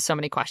leads me into so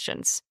many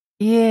questions.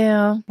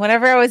 Yeah.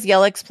 Whenever I was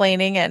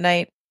explaining at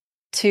night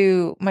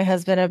to my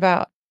husband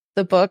about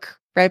the book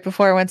right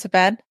before I went to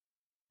bed,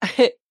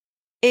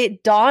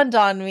 it dawned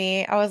on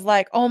me. I was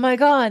like, oh my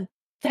God,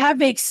 that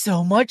makes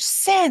so much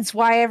sense.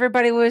 Why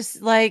everybody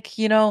was like,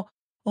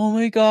 oh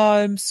my God,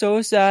 I'm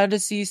so sad to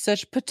see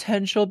such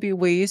potential be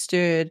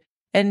wasted.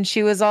 And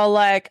she was all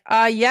like,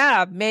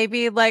 yeah,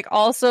 maybe like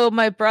also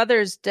my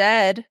brother's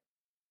dead.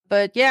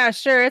 But yeah,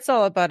 sure, it's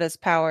all about his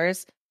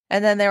powers.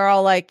 And then they were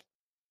all like,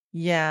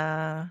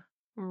 yeah.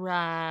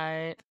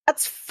 Right.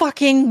 That's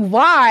fucking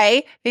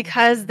why,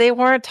 because they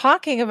weren't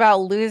talking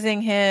about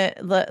losing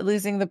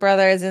the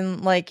brother as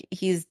in like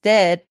he's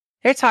dead.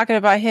 They're talking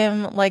about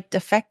him like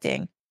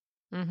defecting.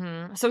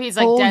 Mm-hmm. So he's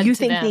like dead you to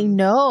think them. they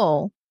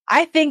know?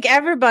 I think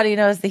everybody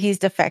knows that he's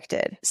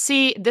defected.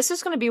 See, this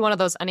is going to be one of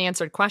those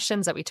unanswered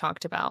questions that we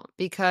talked about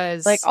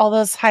because like all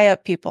those high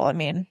up people, I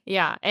mean.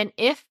 Yeah. And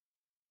if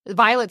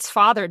Violet's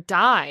father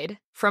died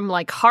from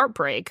like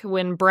heartbreak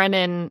when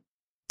Brennan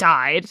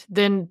died,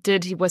 then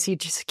was he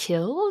just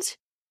killed?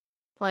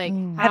 Like,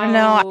 I don't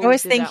know. I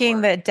was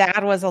thinking that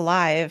Dad was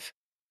alive.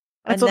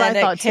 That's what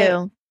I thought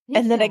too.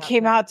 And then it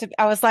came out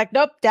I was like,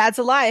 nope, Dad's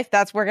alive.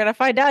 We're going to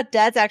find out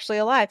Dad's actually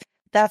alive.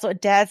 That's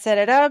what Dad set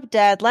it up.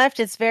 Dad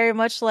left. It's very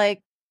much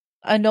like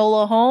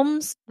Enola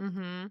Holmes,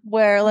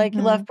 where like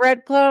you left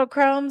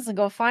breadcrumbs and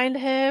go find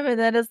him. And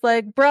then it's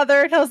like,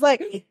 brother. And I was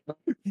like,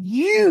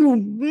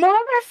 you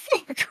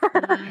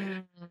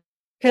motherfucker.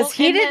 Because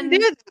he didn't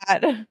do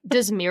that.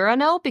 Does Mira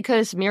know?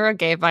 Because Mira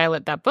gave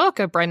Violet that book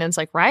of Brendan's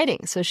like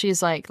writing. So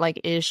she's like,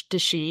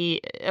 does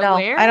she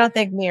aware? No, I don't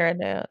think Mira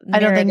knows. I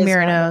don't think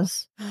Mira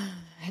knows.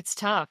 It's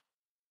tough.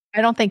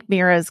 I don't think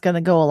Mira is going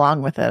to go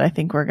along with it. I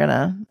think we're going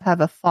to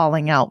have a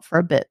falling out for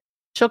a bit.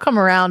 She'll come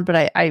around, but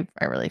I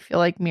really feel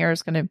like Mira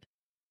is going to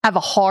have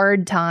a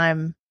hard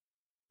time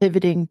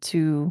pivoting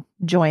to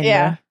join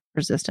the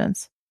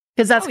resistance.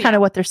 Because that's kind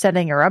of what they're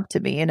setting her up to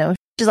be,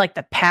 She's like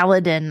the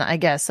paladin, I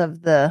guess,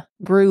 of the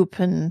group,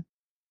 and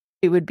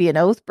she would be an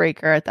oath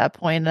breaker at that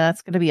point, and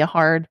that's going to be a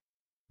hard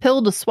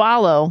pill to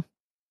swallow.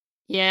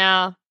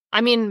 Yeah.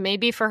 I mean,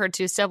 maybe for her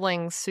two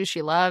siblings who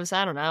she loves,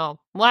 I don't know.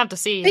 We'll have to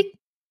see.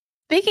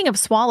 Speaking of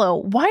swallow,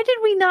 why did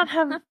we not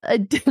have a...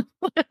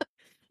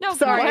 No,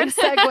 sorry,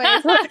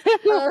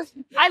 segues.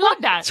 I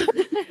love that.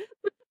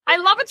 I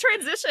love a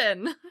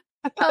transition.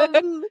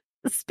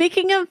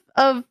 Speaking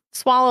of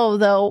swallow,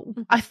 though,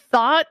 I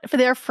thought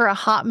for a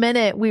hot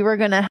minute we were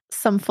going to have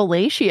some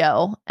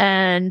fellatio,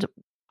 and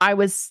I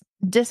was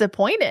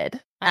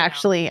disappointed,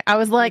 actually. I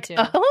was like,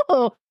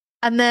 oh,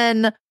 And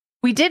then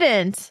we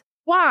didn't.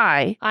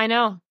 Why? I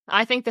know.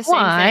 I think the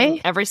same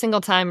thing every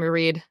single time we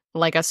read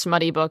like a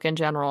smutty book in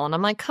general. And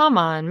I'm like, come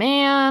on,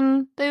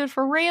 man. Dude,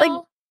 for real?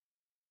 Like,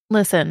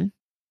 listen,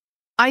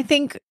 I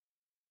think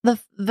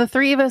the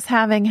three of us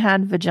having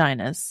had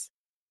vaginas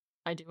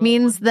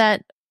means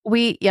that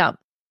we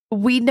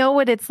know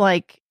what it's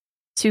like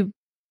to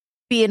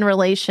be in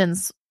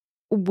relations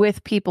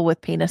with people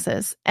with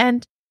penises.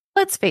 And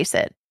let's face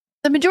it,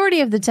 the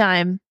majority of the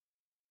time,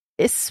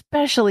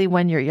 especially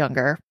when you're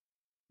younger,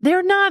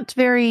 they're not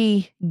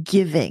very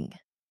giving.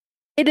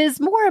 It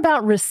is more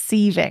about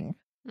receiving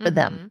for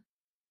them.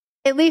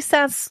 At least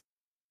that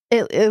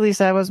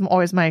was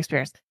always my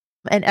experience,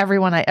 and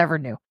everyone I ever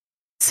knew.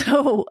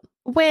 So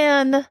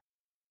when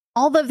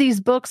all of these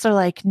books are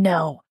like,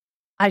 no,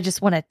 I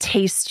just want to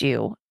taste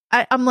you,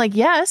 I'm like,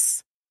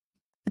 yes,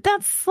 but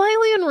that's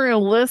slightly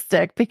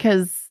unrealistic,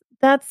 because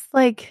that's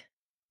like,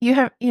 you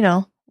have,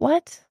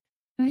 what?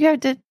 You have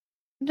to.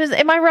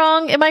 Am I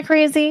wrong? Am I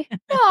crazy?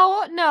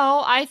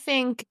 No. I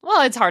think,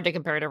 it's hard to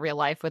compare to real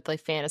life with like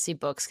fantasy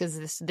books,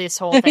 because this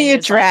whole thing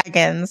is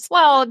dragons.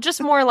 Like,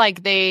 just more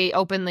like they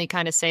openly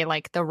kind of say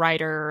like the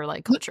writer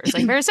like culture is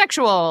like very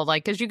sexual,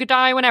 like because you could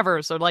die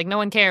whenever, so like no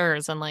one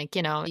cares, and like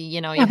you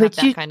have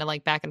that kind of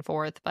like back and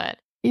forth. But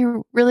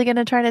you're really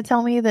gonna try to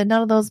tell me that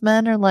none of those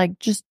men are like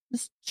just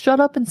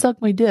shut up and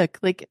suck my dick?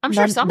 Like I'm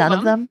sure none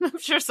of them. I'm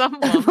sure some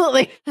of them.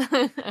 Like,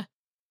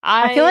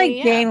 I feel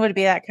like Jane would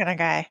be that kind of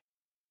guy.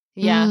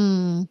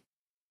 Yeah.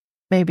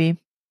 Maybe.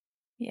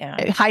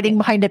 Yeah. Hiding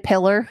behind a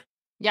pillar.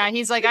 Yeah,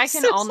 he's like, I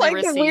can only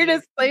receive. The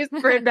weirdest place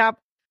for him to have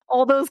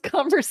all those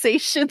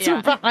conversations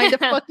behind a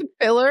fucking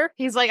pillar.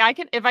 He's like,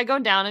 if I go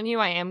down on you,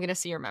 I am going to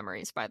see your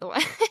memories, by the way.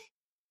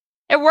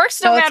 It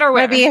works no matter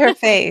where. It's going to be her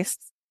face.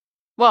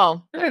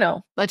 Well, I don't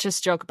know. Let's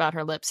just joke about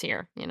her lips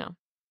here,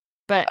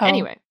 But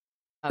anyway.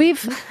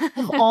 We've,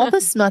 all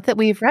the smut that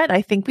we've read,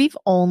 I think we've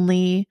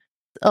only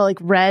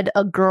read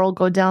a girl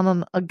go down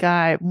on a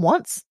guy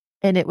once.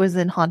 And it was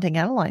in Haunting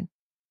Adeline.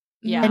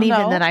 Yeah. And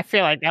even then, I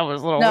feel like that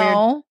was a little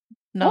weird.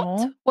 No.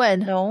 What? When?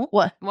 No.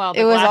 What? Well,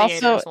 it was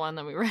also one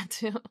that we read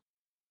too.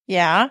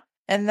 Yeah.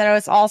 And then it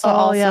was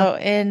also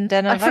in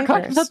Den of Vipers. I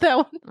forgot about that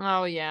one.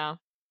 Oh, yeah.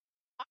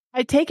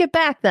 I take it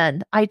back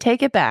then. I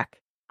take it back.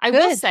 I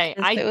will say,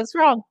 it was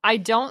wrong. I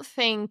don't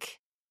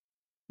think,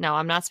 no,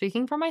 I'm not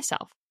speaking for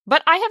myself,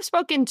 but I have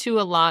spoken to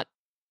a lot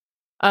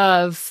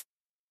of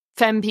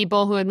femme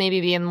people who would maybe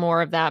be in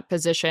more of that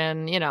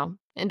position,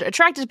 and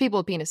attracted to people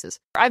with penises.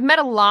 I've met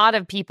a lot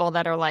of people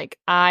that are like,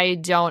 I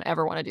don't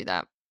ever want to do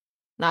that.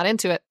 Not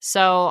into it.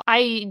 So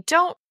I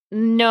don't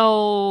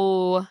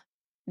know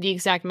the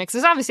exact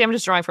mixes. Obviously, I'm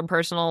just drawing from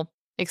personal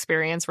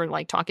experience. We're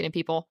like talking to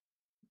people.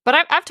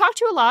 But I've talked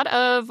to a lot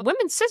of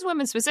women, cis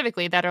women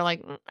specifically, that are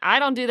like, I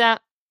don't do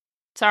that.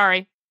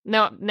 Sorry.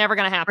 No, never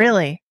going to happen.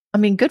 Really? I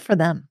mean, good for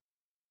them.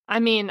 I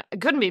mean, it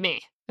couldn't be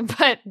me.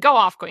 But go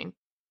off, queen.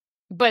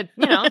 But,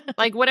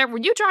 like whatever.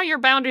 You draw your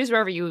boundaries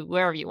wherever you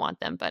want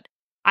them. But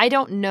I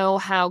don't know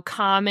how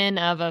common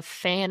of a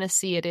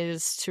fantasy it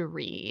is to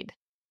read.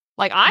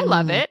 Like, I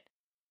love it,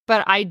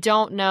 but I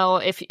don't know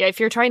if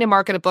you're trying to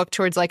market a book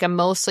towards like a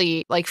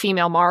mostly like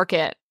female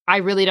market, I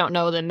really don't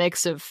know the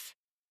mix of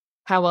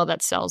how well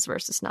that sells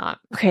versus not.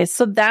 Okay,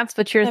 so that's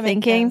what you're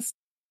thinking.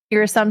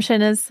 Your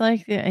assumption is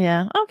like,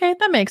 yeah, okay,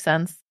 that makes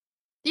sense.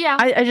 Yeah,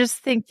 I just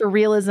think for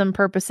realism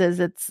purposes,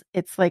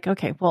 it's like,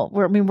 okay, well,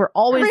 we're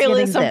always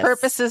realism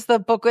purposes. The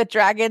book with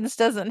dragons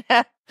doesn't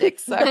have dick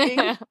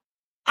sucking.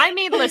 I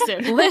mean,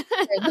 listen.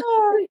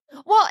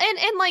 Well,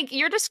 and like,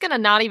 you're just gonna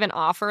not even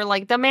offer.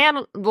 Like, the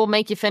man will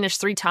make you finish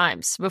 3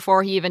 times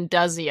before he even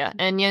does you,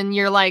 and then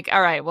you're like,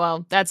 all right,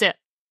 well, that's it.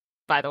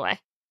 By the way,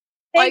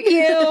 thank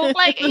you.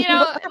 Like,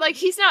 like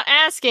he's not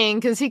asking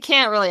because he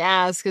can't really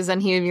ask, because then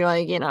he'd be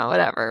like,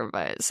 whatever.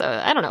 But so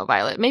I don't know,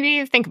 Violet.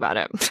 Maybe think about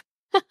it.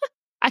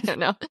 I don't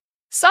know.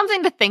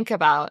 Something to think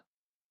about.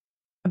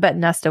 I bet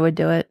Nesta would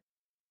do it.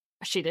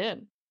 She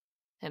did.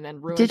 And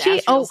then ruined Did she?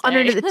 Asriel's day.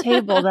 Under the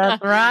table.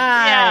 That's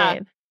right. Yeah.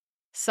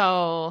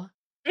 So.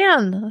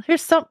 Man,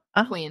 here's some.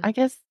 Queen. I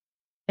guess.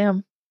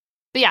 Damn.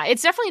 But yeah,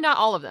 it's definitely not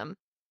all of them.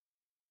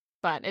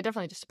 But it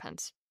definitely just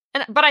depends.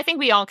 But I think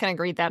we all can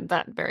agree that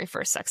that very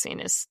first sex scene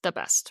is the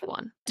best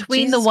one.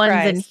 Between Jesus the ones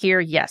Christ. In here,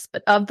 yes.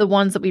 But of the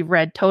ones that we've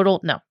read total,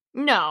 no.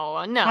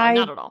 No, not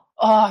at all.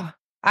 Oh,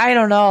 I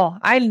don't know.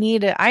 I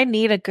need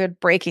a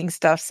good breaking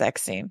stuff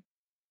sex scene.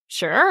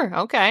 Sure.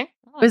 Okay.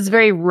 It was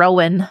very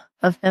Rowan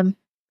of him.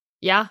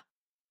 Yeah.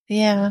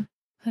 Yeah.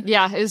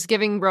 Yeah, it was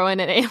giving Rowan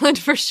and Aelin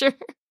for sure.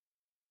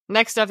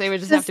 Next up, they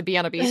would just have to be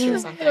on a beach or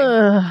something.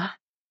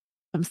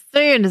 I'm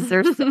saying, is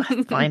there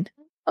fine.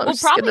 We'll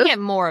probably get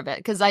more of it,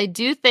 because I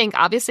do think,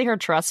 obviously, her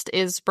trust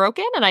is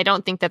broken, and I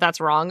don't think that that's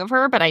wrong of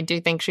her, but I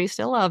do think she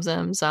still loves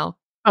him, so.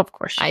 Of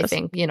course she I does.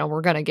 think,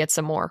 we're going to get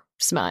some more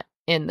smut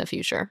in the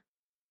future.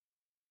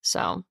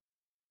 So,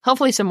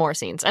 hopefully some more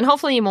scenes, and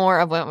hopefully more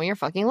of what you're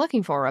fucking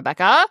looking for,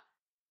 Rebecca.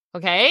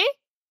 Okay?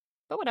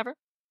 But whatever.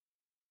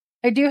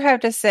 I do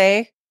have to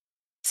say,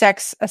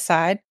 sex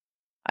aside,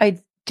 I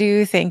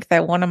do think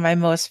that one of my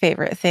most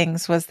favorite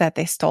things was that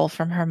they stole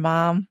from her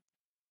mom.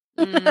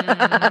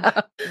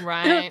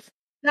 Right.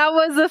 That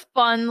was a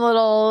fun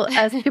little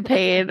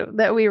escapade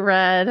that we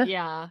read.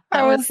 Yeah.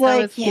 I was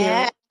like,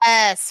 yes.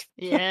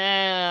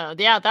 Yeah.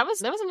 Yeah, that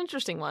was an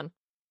interesting one.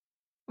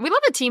 We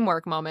love a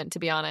teamwork moment, to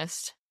be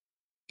honest.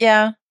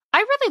 Yeah. I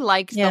really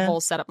liked the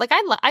whole setup. Like,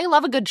 I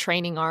love a good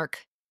training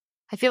arc.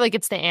 I feel like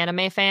it's the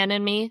anime fan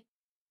in me.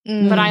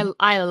 But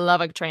I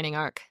love a training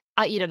arc.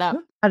 I'll eat it up.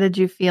 How did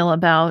you feel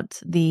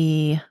about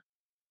the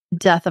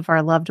death of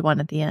our loved one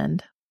at the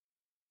end?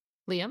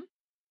 Liam?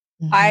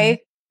 I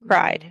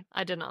cried.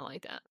 I did not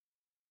like that.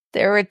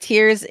 There were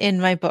tears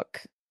in my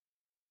book.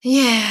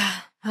 Yeah,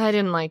 I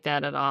didn't like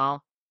that at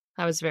all.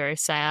 I was very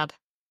sad.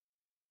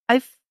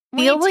 I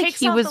feel like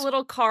he was the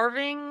little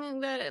carving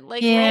that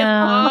like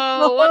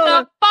oh, what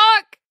the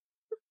fuck?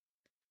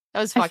 That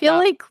was fucked up. I feel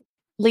like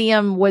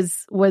Liam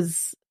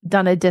was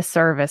done a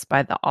disservice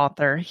by the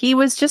author. He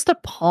was just a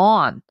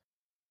pawn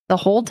the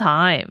whole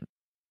time,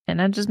 and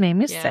that just made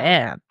me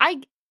sad.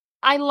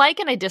 I like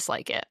and I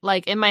dislike it.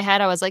 Like in my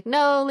head, I was like,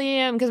 no,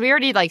 Liam, because we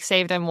already like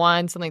saved him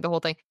once and like the whole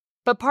thing.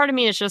 But part of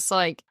me is just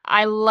like,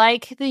 I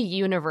like the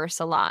universe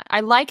a lot.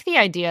 I like the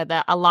idea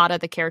that a lot of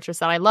the characters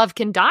that I love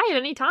can die at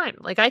any time.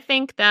 Like, I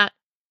think that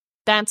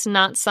that's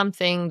not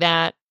something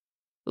that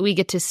we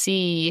get to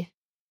see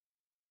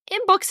in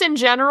books in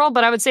general,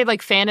 but I would say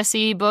like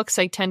fantasy books,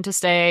 I tend to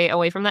stay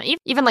away from that.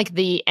 Even like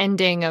the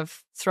ending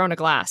of Throne of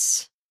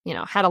Glass,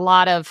 had a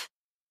lot of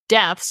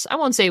deaths. I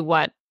won't say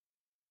what,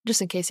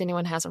 just in case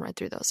anyone hasn't read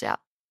through those yet.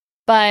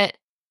 But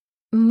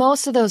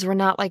most of those were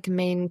not like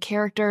main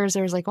characters.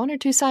 There was like one or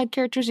two side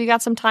characters you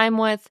got some time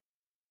with.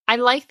 I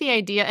like the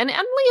idea, and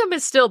Liam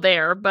is still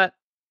there, but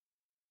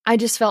I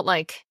just felt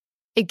like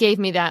it gave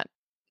me that,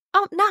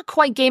 not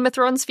quite Game of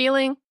Thrones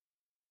feeling,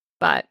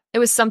 but it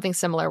was something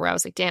similar where I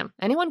was like, damn,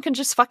 anyone can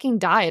just fucking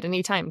die at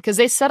any time. Because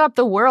they set up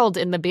the world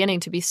in the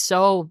beginning to be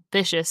so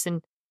vicious,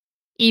 and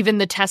even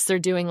the tests they're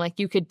doing, like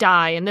you could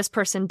die and this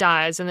person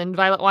dies, and then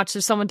Violet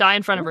watches someone die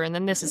in front of her, and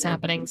then this is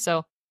happening.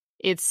 So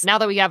it's now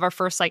that we have our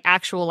first like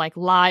actual like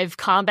live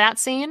combat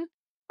scene,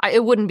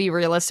 it wouldn't be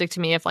realistic to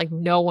me if like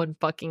no one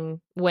fucking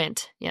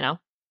went,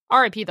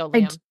 R.I.P. though,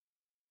 Liam.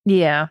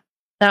 Yeah,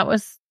 that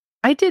was,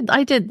 I did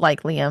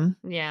like Liam.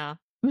 Yeah.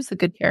 He was a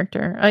good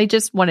character. I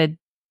just wanted,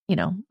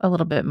 a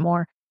little bit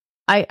more.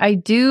 I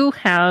do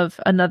have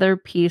another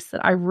piece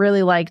that I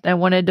really liked. I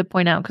wanted to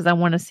point out because I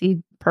want to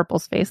see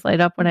Purple's face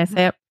light up when I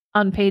say it.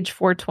 On page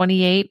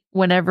 428,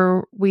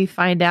 whenever we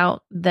find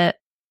out that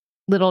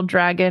little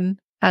dragon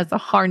has a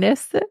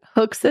harness that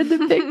hooks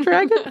into big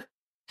dragon.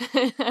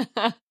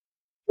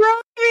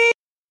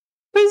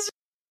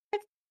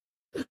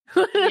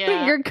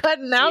 You're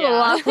cutting out a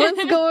lot.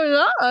 What's going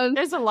on?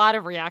 There's a lot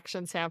of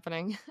reactions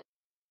happening.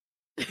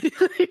 You're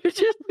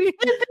just being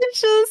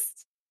vicious.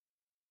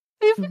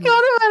 I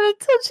forgot about it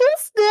till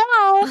just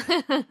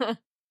now.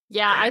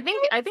 Yeah, I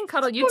think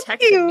Cuddle, you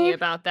texted me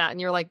about that,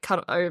 and you're like,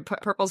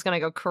 Purple's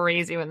gonna go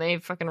crazy when they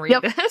fucking read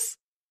this.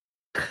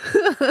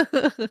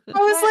 I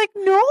was like,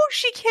 no,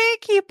 she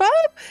can't keep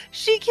up.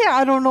 She can't.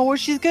 I don't know what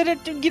she's gonna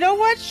do. You know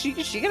what?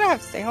 She's gonna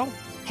have to stay home.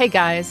 Hey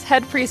guys,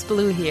 Head Priest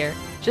Blue here.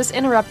 Just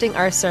interrupting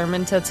our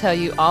sermon to tell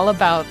you all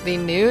about the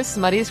new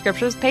Smutty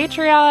Scriptures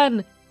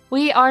Patreon.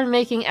 We are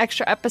making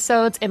extra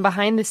episodes and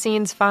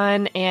behind-the-scenes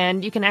fun,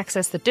 and you can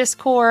access the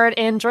Discord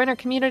and join our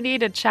community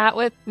to chat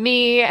with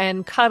me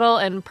and Cuddle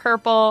and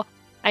Purple.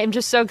 I am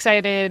just so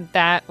excited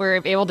that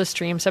we're able to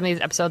stream some of these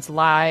episodes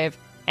live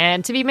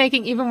and to be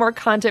making even more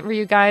content for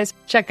you guys.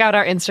 Check out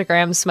our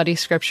Instagram, Smutty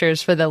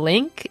Scriptures, for the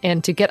link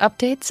and to get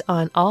updates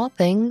on all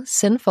things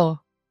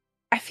sinful.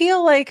 I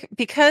feel like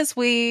because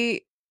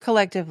we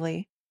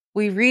collectively,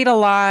 we read a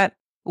lot,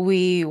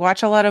 we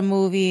watch a lot of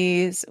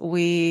movies,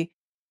 we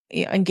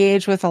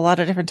engage with a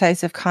lot of different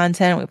types of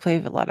content. We play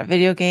a lot of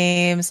video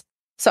games.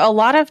 So a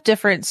lot of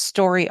different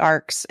story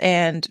arcs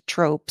and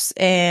tropes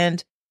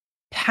and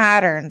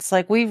patterns.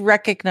 Like we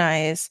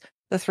recognize,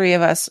 the three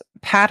of us,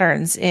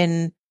 patterns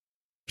in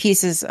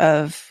pieces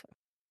of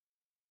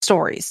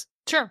stories.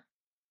 Sure.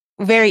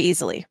 Very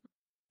easily.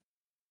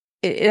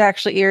 It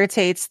actually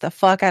irritates the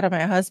fuck out of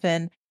my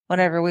husband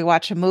whenever we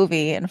watch a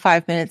movie and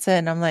 5 minutes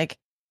in, I'm like,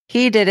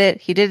 he did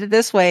it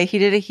this way. He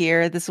did it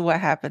here. This is what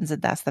happens.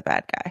 And that's the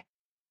bad guy.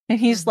 And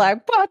he's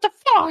like, what the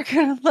fuck?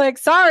 And I'm like,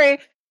 sorry,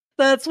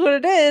 that's what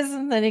it is.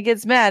 And then he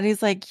gets mad.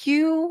 He's like,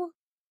 you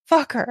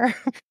fucker.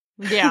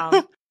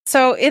 Yeah.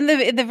 So in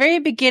the very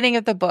beginning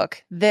of the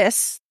book,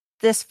 this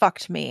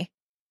fucked me.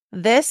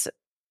 This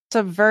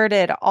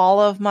subverted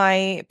all of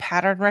my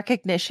pattern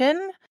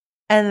recognition.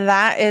 And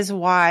that is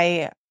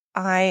why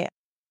I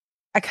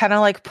kind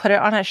of like put it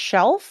on a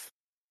shelf,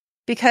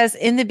 because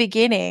in the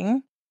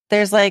beginning,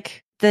 there's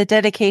like the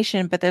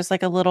dedication, but there's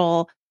like a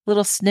little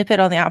snippet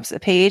on the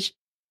opposite page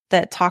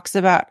that talks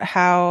about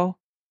how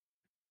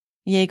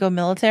Yago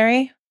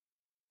military,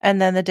 and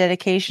then the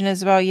dedication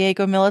is about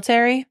Yago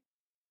military.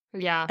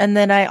 Yeah. And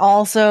then I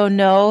also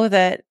know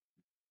that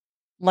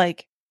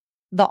like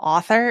the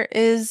author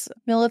is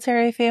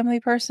military family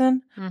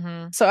person.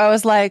 Mm-hmm. So I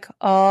was like,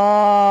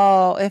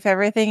 oh, if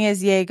everything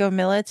is Yago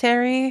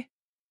military,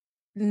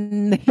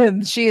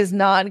 she is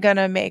not going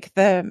to make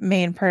the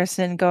main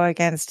person go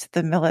against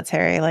the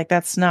military. Like,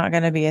 that's not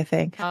going to be a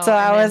thing. So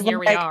I was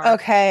like,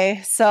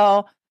 okay,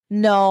 so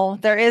no,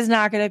 there is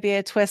not going to be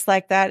a twist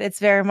like that. It's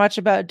very much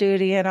about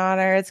duty and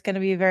honor. It's going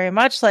to be very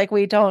much like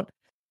we don't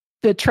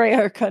betray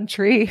our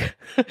country.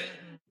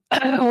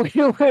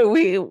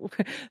 we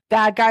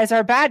bad guys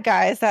are bad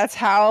guys. That's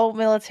how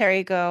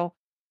military go.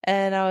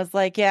 And I was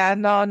like, yeah,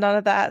 no, none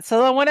of that.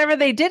 So then whenever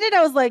they did it,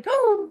 I was like,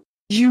 oh,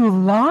 you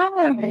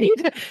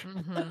lied.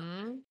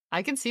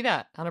 I can see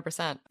that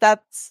 100%.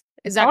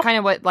 Is that awesome. kind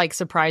of what like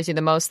surprised you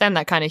the most then?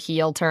 That kind of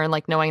heel turn,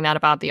 like knowing that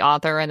about the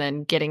author and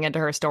then getting into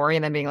her story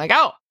and then being like,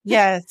 oh.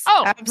 Yes,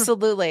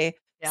 absolutely.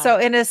 Yeah. So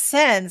in a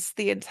sense,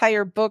 the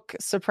entire book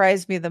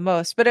surprised me the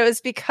most, but it was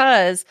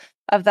because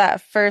of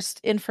that first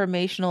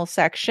informational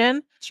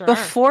section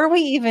before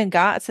we even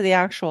got to the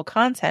actual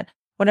content.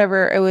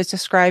 Whenever it was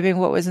describing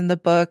what was in the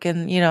book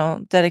and, you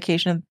know,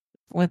 dedication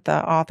with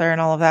the author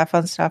and all of that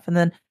fun stuff. And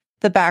then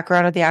the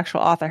background of the actual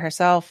author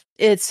herself,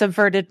 it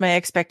subverted my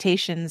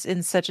expectations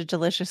in such a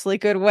deliciously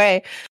good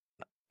way.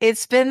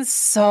 It's been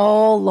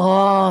so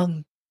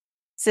long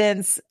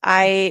since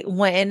I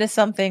went into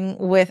something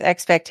with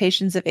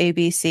expectations of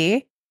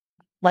ABC,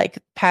 like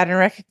pattern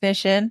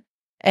recognition,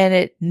 and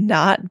it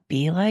not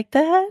be like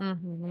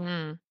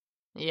that.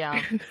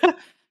 Yeah.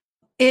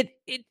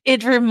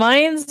 It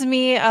reminds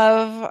me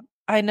of,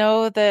 I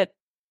know that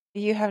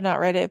you have not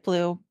read it,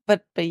 Blue,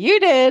 but you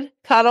did,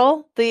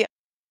 Cuddle, the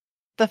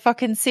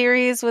fucking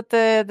series with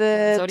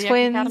the Zodiac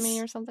twins. Academy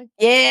or something?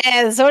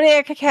 Yeah,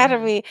 Zodiac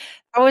Academy.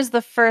 That was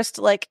the first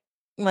like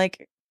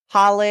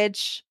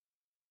college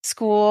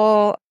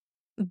school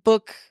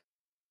book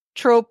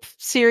trope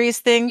series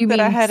thing you that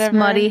mean I had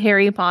Smutty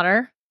Harry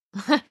Potter.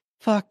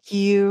 Fuck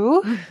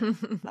you.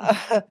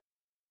 That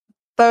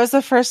was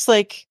the first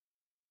like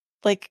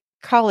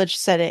college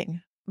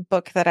setting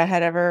book that I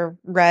had ever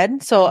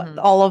read. So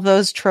all of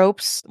those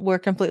tropes were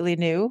completely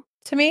new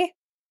to me.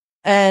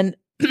 And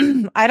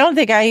I don't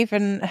think I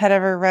even had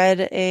ever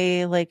read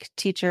a like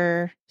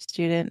teacher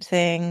student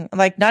thing,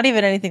 like not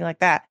even anything like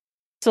that.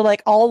 So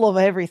like all of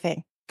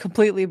everything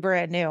completely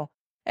brand new.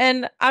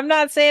 And I'm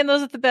not saying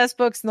those are the best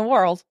books in the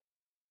world,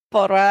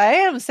 but what I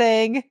am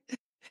saying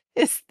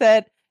is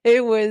that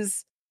it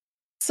was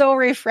so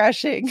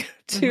refreshing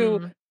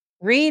to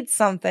read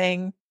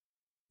something,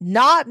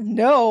 not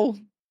know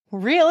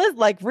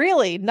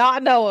really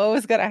not know what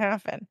was going to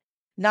happen.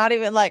 Not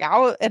even like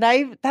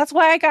that's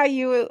why I got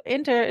you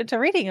into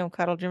reading them,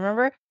 Cuddle. Do you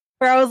remember?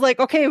 Where I was like,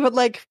 okay, but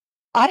like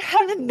I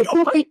have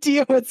no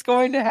idea what's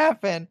going to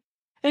happen.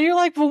 And you're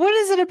like, well, what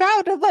is it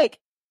about? I'm like,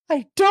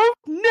 I don't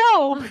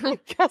know.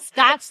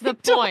 That's the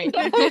point.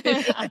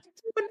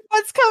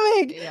 What's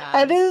coming? Yeah.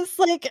 And it's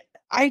like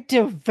I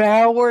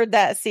devoured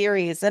that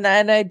series, and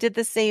I did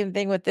the same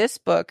thing with this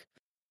book.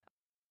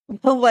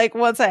 Like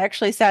once I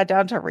actually sat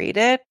down to read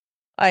it,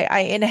 I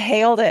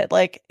inhaled it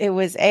like it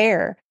was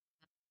air,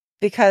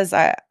 because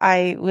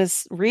I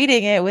was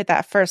reading it with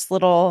that first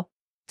little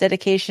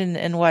dedication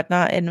and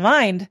whatnot in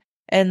mind,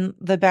 and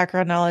the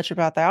background knowledge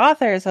about the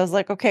authors. I was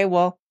like, okay,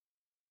 well,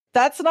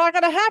 that's not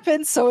going to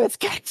happen, so it's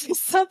got to be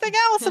something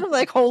else. And I'm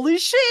like, holy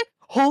shit.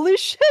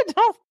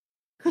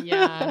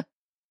 Yeah,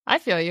 I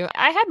feel you.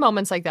 I had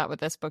moments like that with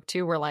this book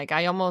too, where like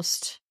I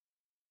almost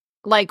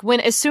like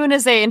as soon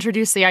as they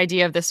introduced the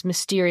idea of this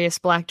mysterious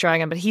black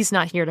dragon, but he's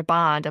not here to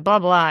bond, blah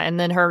blah, and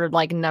then her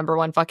like number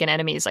one fucking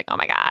enemy is like, oh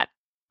my god.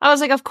 I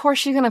was like, of course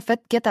she's gonna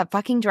get that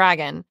fucking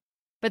dragon.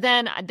 But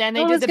then they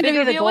did the big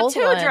reveal with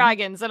two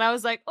dragons, and I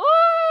was like,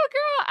 oh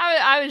girl,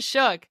 I was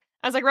shook.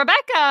 I was like,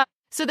 Rebecca.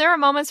 So there are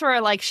moments where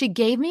like she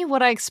gave me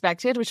what I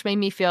expected, which made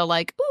me feel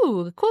like,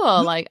 ooh,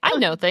 cool, like I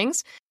know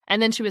things.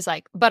 And then she was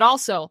like, but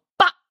also,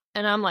 bah!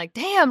 And I'm like,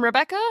 damn,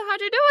 Rebecca,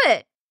 how'd you do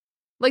it?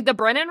 Like the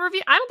Brennan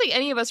review, I don't think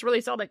any of us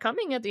really saw that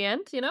coming at the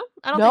end, you know?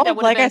 I don't think that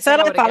would have been. Like I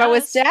said, I thought it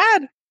was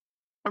Dad.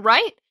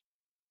 Right?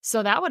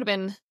 So that would have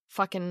been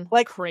fucking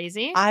like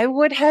crazy. I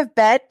would have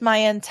bet my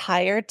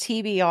entire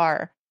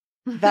TBR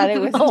that it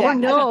was Dad. Oh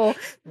no.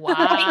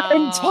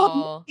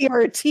 Wow.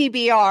 Your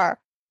TBR.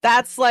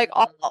 That's like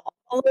all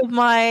of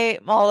my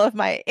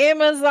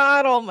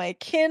Amazon, all my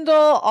Kindle,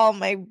 all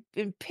my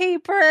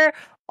paper,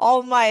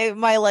 all my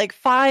like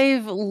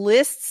 5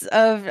 lists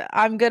of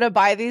I'm gonna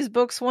buy these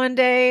books one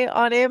day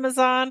on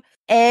Amazon.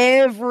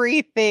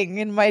 Everything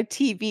in my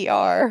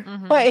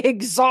TBR, my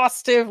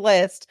exhaustive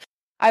list.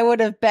 I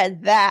would have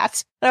bet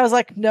that. And I was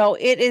like, no,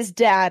 it is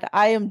Dad.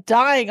 I am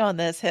dying on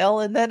this hill.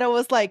 And then it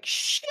was like,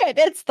 shit,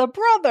 it's the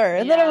brother.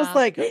 And then I was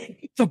like,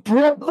 the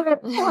brother.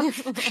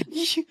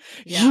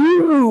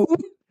 You.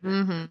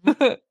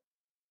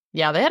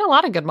 Yeah, they had a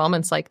lot of good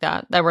moments like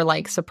that were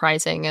like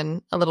surprising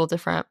and a little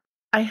different.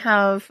 I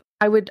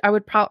would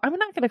probably, I'm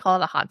not going to call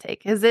it a hot take,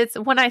 because it's,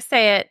 when I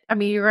say it, I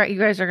mean, you're right, you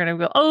guys are going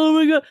to go, oh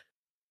my God.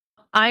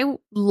 I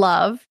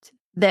loved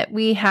that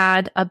we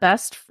had a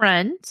best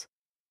friend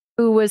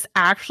who was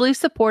actually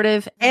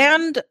supportive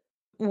and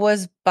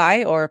was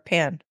bi or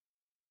pan.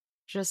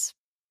 Just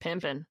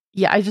pimping.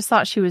 Yeah, I just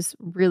thought she was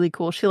really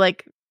cool. She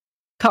like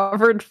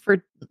covered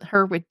for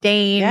her with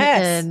Dane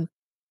and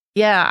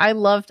Yeah, I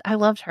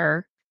loved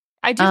her.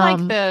 I do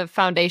like the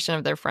foundation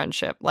of their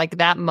friendship. Like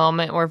that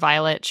moment where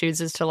Violet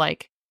chooses to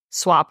like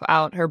swap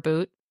out her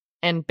boot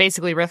and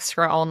basically risks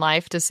her own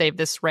life to save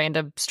this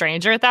random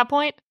stranger at that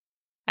point.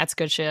 That's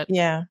good shit.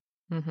 Yeah.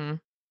 Mm-hmm.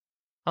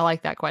 I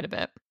like that quite a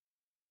bit.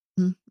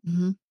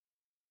 Mm-hmm.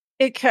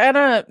 It kind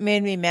of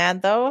made me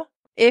mad though.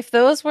 If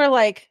those were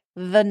like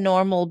the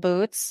normal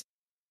boots,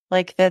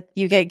 like that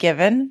you get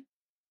given,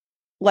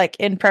 like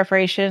in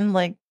preparation,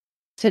 like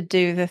to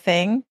do the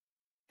thing,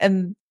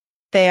 and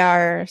they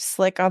are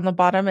slick on the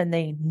bottom and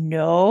they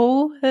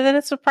know that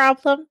it's a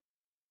problem,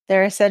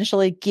 they're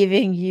essentially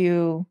giving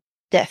you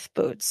death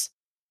boots.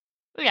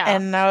 Yeah.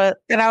 And I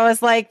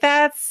was like,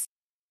 that's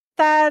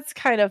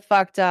kind of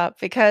fucked up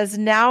because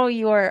now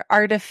you're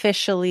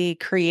artificially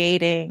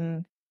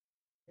creating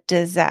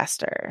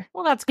disaster.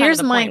 Well, that's kind of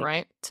the point,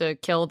 right? To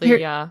kill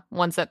the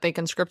ones that they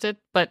conscripted,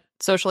 but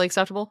socially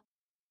acceptable.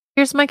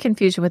 Here's my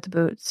confusion with the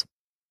boots.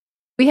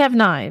 We have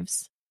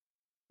knives.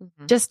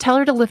 Mm-hmm. Just tell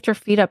her to lift her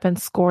feet up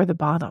and score the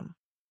bottom.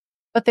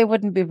 But they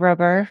wouldn't be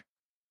rubber.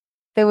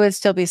 They would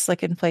still be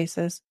slick in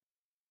places.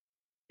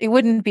 It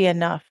wouldn't be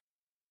enough.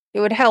 It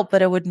would help,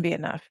 but it wouldn't be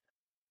enough.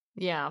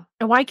 Yeah.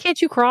 And why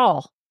can't you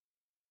crawl?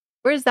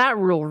 Where's that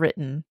rule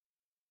written?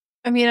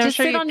 I mean, I'm just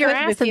sure sit you on your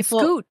ass and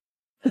scoot.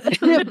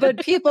 But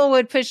people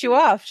would push you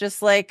off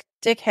just like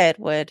Dickhead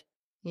would.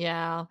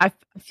 Yeah. I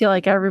feel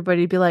like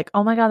everybody'd be like,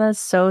 oh my God, that's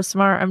so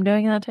smart. I'm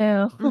doing that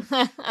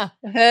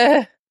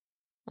too.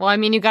 Well, I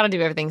mean, you got to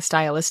do everything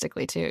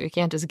stylistically too. You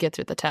can't just get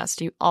through the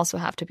test. You also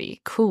have to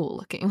be cool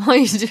looking while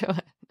you do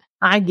it.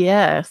 I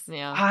guess.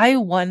 Yeah. I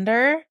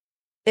wonder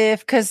if,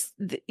 because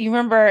you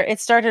remember it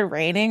started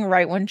raining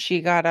right when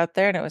she got up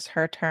there and it was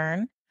her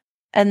turn.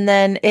 And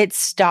then it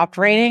stopped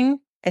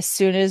raining as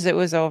soon as it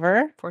was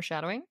over.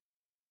 Foreshadowing?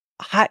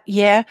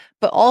 Yeah,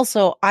 but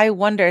also I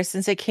wonder,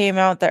 since it came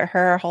out that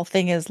her whole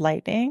thing is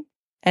lightning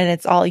and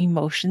it's all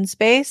emotions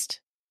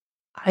based.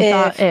 I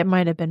thought it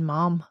might have been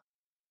Mom.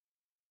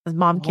 Because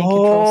Mom can't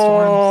control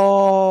storms.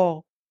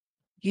 Oh,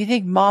 you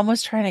think Mom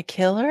was trying to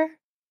kill her?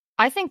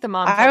 I think the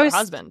mom killed her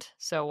husband,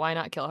 so why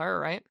not kill her,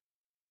 right?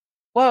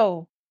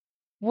 Whoa,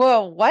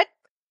 what?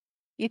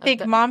 You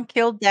think Mom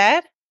killed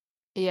Dad?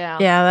 Yeah.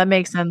 Yeah, that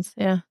makes sense.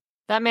 Yeah.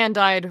 That man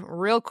died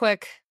real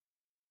quick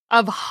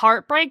of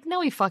heartbreak.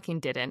 No, he fucking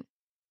didn't.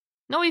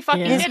 No, he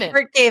fucking didn't.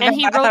 And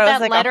he wrote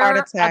that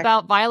letter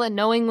about Violet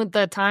knowing with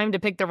the time to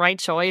pick the right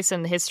choice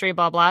and the history,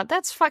 blah, blah.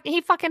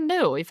 He fucking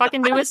knew. He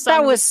fucking knew his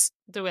son was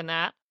doing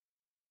that.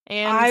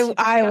 And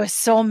I was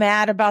so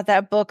mad about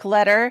that book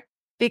letter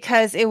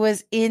because it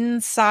was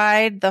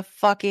inside the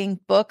fucking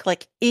book,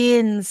 like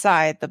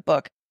inside the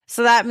book.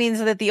 So that means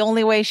that the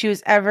only way she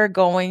was ever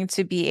going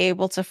to be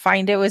able to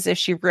find it was if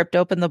she ripped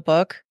open the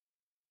book.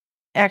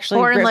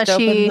 Actually, or unless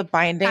she the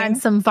binding. had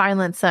some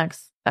violent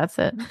sex. That's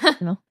it. You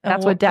know,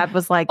 that's what Dad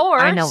was like. Or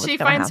I know she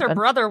finds her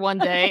brother one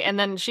day, and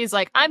then she's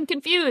like, "I'm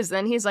confused."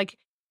 And he's like,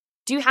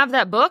 "Do you have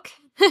that book?"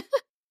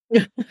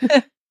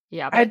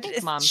 Yeah, but I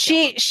think Mom.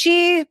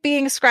 She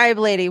being scribe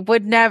lady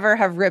would never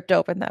have ripped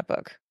open that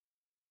book,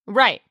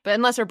 right? But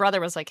unless her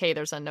brother was like, "Hey,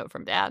 there's a note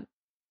from Dad."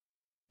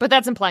 But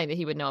that's implying that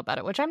he would know about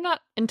it, which I'm not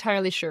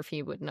entirely sure if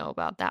he would know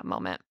about that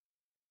moment.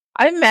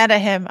 I'm mad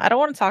at him. I don't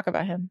want to talk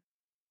about him.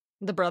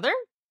 The brother?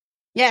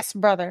 Yes,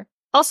 brother.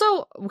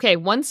 Also, okay,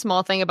 one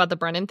small thing about the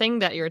Brennan thing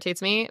that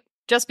irritates me,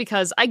 just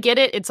because I get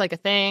it, it's like a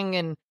thing,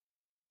 and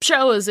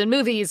shows and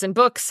movies and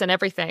books and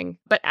everything.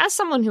 But as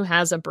someone who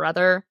has a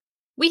brother,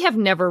 we have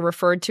never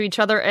referred to each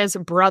other as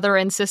brother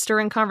and sister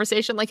in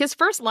conversation. Like, his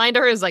first line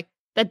to her is like,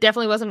 "That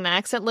definitely wasn't an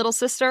accent, little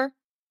sister."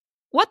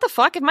 What the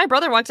fuck? If my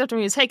brother walked up to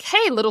me and was like,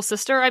 "Hey, little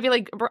sister," I'd be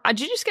like, "Did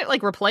you just get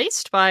like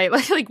replaced by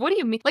like what do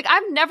you mean?" Like,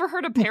 I've never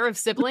heard a pair of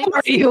siblings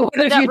What have you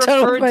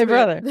done with my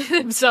brother?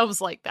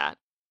 themselves like that.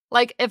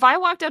 Like, if I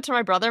walked up to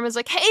my brother and was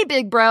like, "Hey,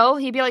 big bro,"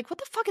 he'd be like, "What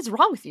the fuck is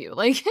wrong with you?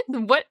 Like,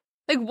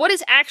 what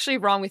is actually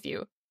wrong with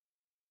you?"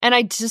 And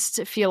I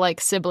just feel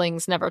like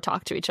siblings never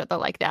talk to each other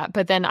like that.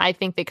 But then I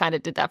think they kind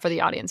of did that for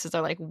the audiences.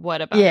 They're like,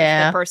 "What about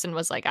this?" The person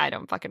was like, "I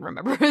don't fucking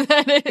remember who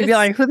that is." You'd be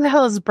like, "Who the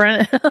hell is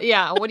Brennan?"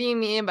 Yeah, what do you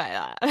mean by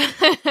that?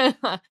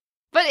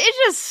 But it's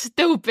just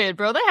stupid,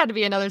 bro. There had to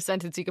be another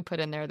sentence you could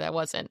put in there that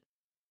wasn't.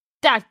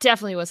 That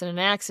definitely wasn't an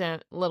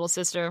accent, little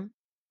sister.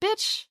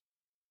 Bitch,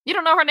 you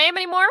don't know her name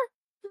anymore?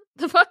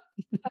 The fuck?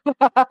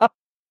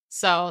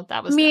 So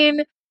that was. I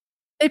mean,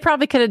 they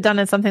probably could have done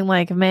it something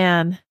like,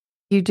 "Man,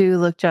 you do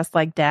look just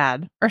like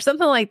Dad," or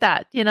something like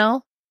that, you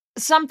know?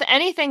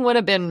 Anything would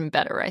have been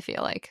better, I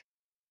feel like.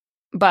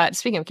 But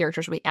speaking of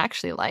characters we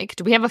actually like,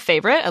 do we have a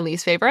favorite, a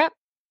least favorite?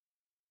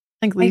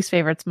 I think least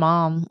favorite's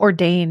Mom or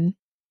Dane.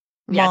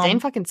 Yeah, Mom. Dane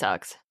fucking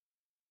sucks.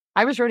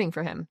 I was rooting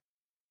for him.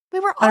 We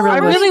were all I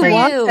really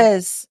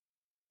was.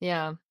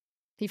 Yeah.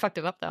 He fucked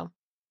it up, though.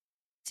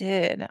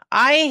 Did.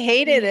 I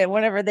hated it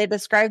whenever they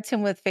described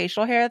him with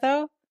facial hair,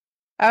 though.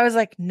 I was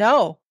like,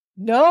 no.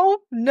 No.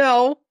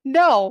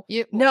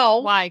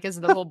 Why? Because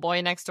of the whole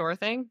boy next door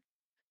thing?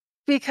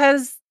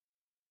 Because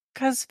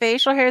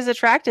facial hair is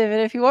attractive,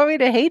 and if you want me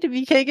to hate him,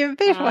 you can't give him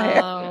facial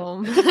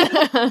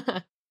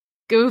hair.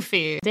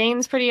 Goofy.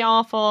 Dane's pretty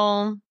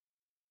awful.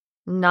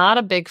 Not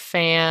a big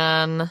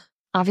fan.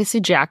 Obviously,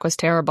 Jack was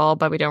terrible,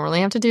 but we don't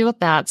really have to deal with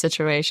that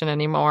situation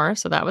anymore,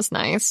 so that was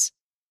nice.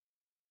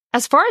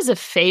 As far as a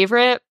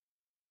favorite,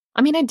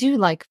 I mean, I do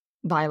like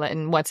Violet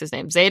and what's his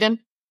name? Xaden? Is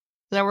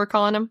that what we're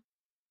calling him?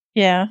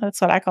 Yeah, that's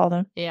what I called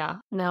him. Yeah.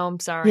 No, I'm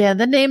sorry. Yeah,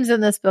 the names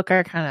in this book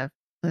are kind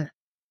of...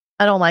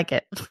 I don't like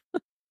it.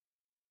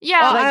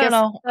 Yeah. Well, I don't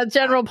know. The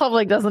general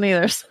public doesn't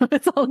either, so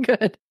it's all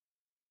good.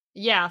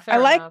 Yeah, fair I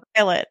like enough.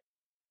 Violet.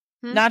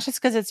 Not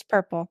just because it's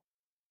purple.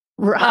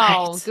 Right.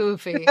 Oh,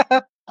 goofy.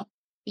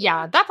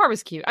 Yeah, that part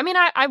was cute. I mean,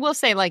 I will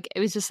say, like, it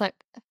was just like,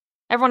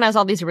 everyone has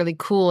all these really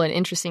cool and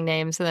interesting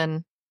names, and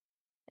then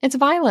it's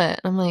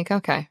Violet. I'm like,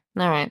 okay,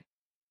 all right.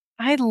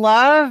 I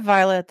love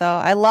Violet, though.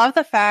 I love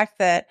the fact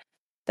that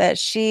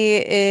she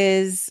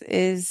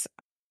is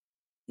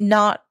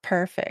not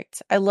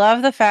perfect. I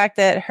love the fact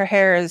that her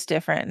hair is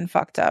different and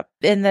fucked up,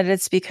 and that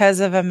it's because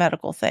of a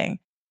medical thing.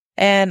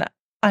 And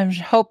I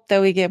hope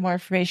that we get more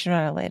information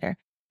on it later.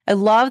 I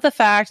love the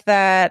fact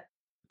that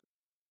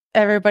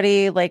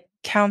everybody like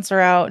counts her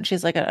out and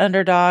she's like an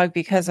underdog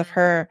because of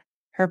her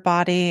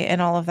body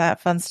and all of that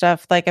fun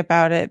stuff, like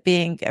about it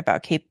being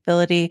about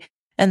capability.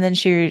 And then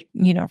she,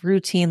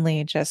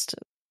 routinely just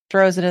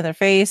throws it in their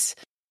face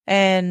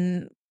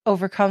and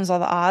overcomes all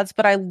the odds.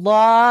 But I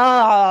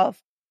love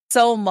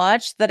so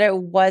much that it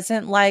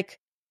wasn't like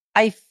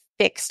I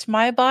fixed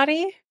my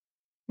body.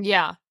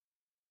 Yeah.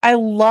 I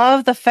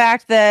love the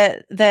fact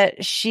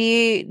that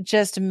she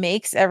just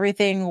makes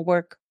everything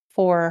work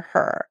for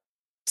her.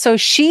 So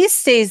she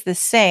stays the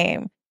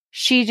same.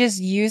 She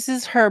just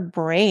uses her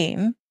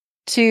brain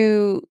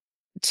to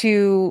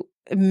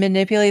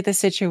manipulate the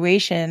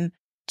situation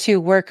to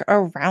work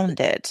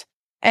around it.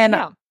 And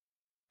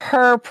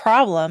her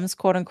problems,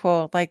 quote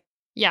unquote, like,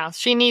 yeah,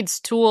 she needs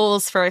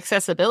tools for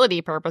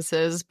accessibility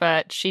purposes,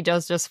 but she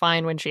does just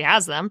fine when she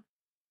has them.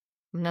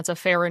 And that's a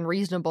fair and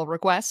reasonable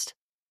request.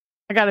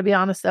 I gotta be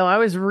honest, though. I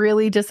was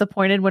really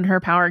disappointed when her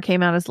power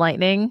came out as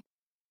lightning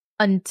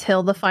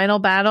until the final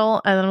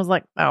battle. And then I was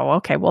like, oh,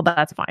 okay, well,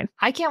 that's fine.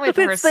 I can't wait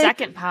for her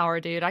second power,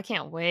 dude. I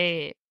can't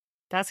wait.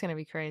 That's going to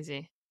be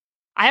crazy.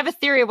 I have a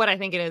theory of what I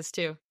think it is,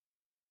 too.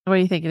 What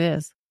do you think it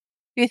is?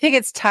 Do you think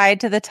it's tied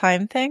to the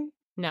time thing?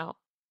 No.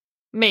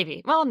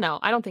 Maybe. Well, no,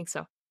 I don't think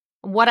so.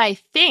 What I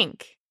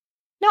think...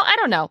 No, I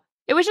don't know.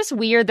 It was just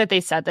weird that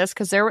they said this,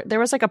 because there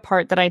was like a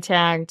part that I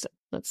tagged.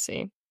 Let's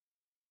see.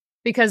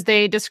 Because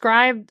they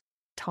described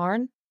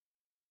Tarn?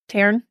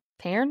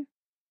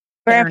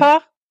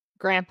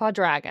 Grandpa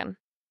Dragon.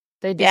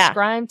 They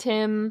described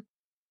him,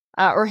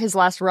 or his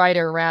last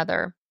rider,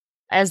 rather,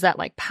 as that,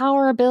 like,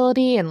 power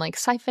ability and, like,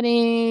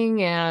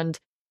 siphoning and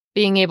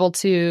being able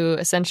to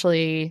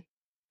essentially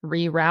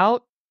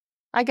reroute,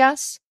 I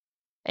guess.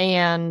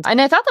 And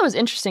I thought that was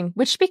interesting,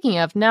 which, speaking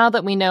of, now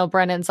that we know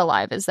Brennan's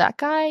alive, is that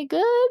guy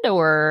good?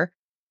 Or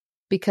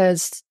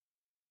because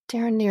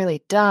Darren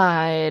nearly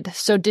died,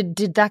 so did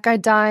that guy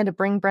die to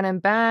bring Brennan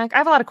back? I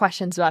have a lot of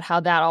questions about how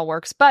that all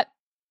works, but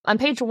on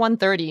page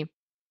 130,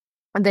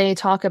 they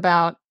talk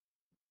about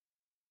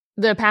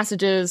the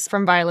passages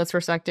from Violet's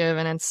perspective,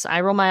 and it's,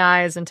 I roll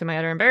my eyes into my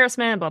utter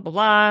embarrassment, blah, blah,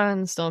 blah,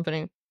 and still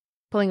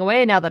pulling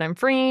away now that I'm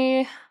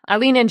free. I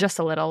lean in just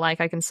a little,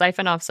 like I can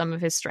siphon off some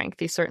of his strength.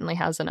 He certainly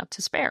has enough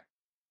to spare.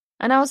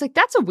 And I was like,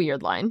 that's a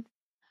weird line.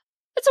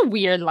 It's a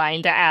weird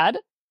line to add.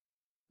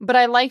 But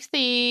I liked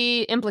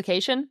the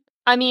implication.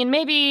 I mean,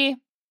 maybe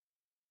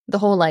the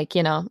whole, like,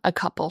 a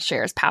couple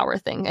shares power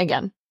thing.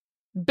 Again,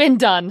 been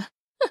done.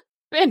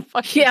 Been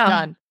fucking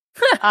done.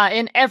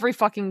 In every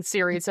fucking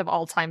series of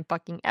all time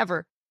fucking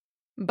ever.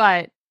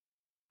 But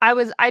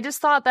I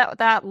just thought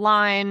that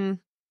line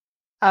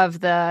of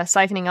the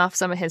siphoning off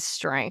some of his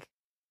strength,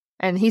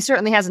 and he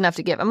certainly has enough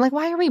to give. I'm like,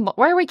 why are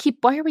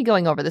we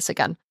going over this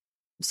again?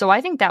 So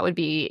I think that would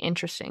be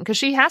interesting, because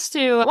she has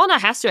to, well,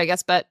 not has to, I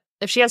guess, but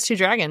if she has two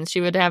dragons,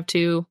 she would have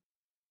two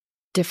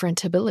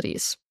different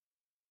abilities.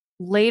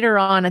 Later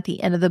on at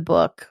the end of the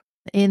book,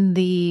 in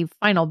the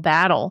final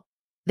battle,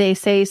 they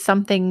say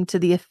something to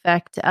the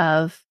effect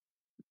of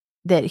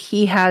that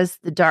he has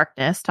the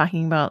darkness,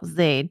 talking about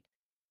Zaid,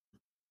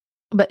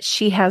 but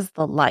she has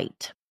the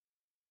light.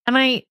 And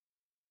I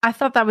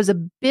thought that was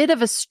a bit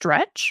of a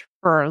stretch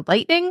for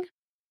lightning,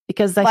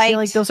 because I feel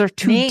like those are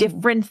two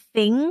different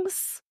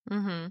things.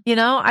 Mm-hmm.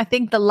 I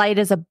think the light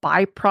is a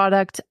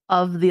byproduct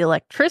of the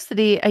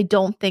electricity. I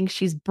don't think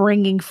she's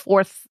bringing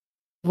forth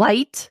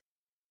light.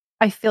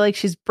 I feel like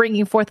she's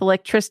bringing forth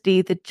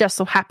electricity that just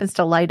so happens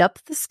to light up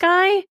the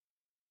sky.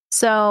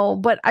 So,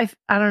 but I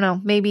don't know,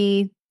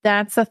 maybe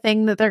that's a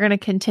thing that they're going to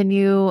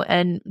continue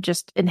and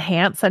just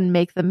enhance and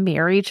make them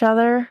mirror each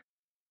other.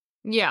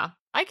 Yeah,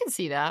 I can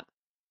see that.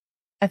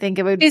 I think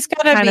it would. She's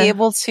got to be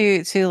able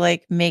to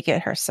like make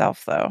it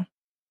herself, though. What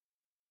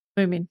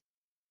do you mean?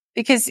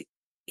 Because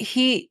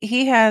he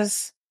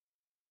has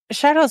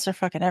shadows are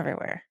fucking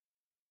everywhere.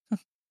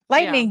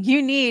 Lightning,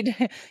 you need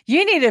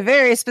a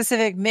very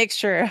specific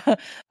mixture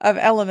of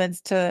elements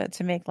to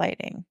make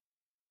lightning.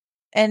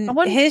 And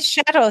his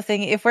shadow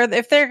thing, if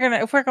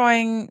we're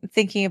going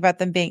thinking about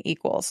them being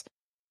equals,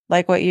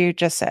 like what you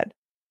just said,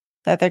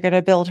 that they're going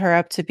to build her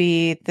up to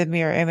be the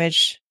mirror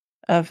image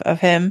of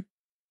him.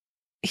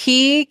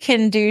 He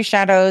can do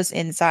shadows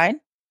inside,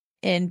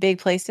 in big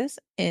places,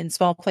 in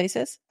small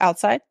places,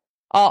 outside,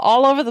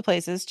 all over the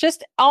places,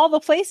 just all the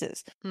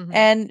places. Mm-hmm.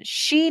 And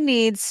she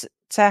needs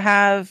to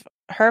have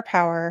her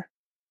power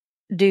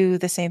do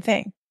the same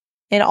thing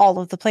in all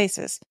of the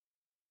places.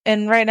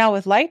 And right now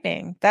with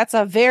lightning, that's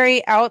a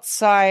very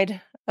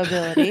outside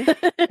ability.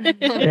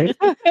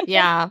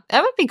 Yeah,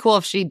 that would be cool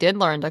if she did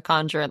learn to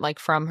conjure it like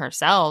from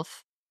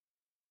herself.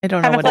 I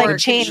don't know what like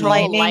chain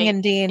lightning in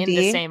D&D in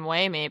the same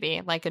way,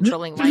 maybe like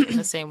controlling light in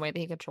the same way that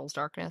he controls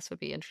darkness would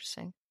be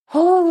interesting.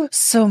 Oh,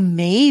 so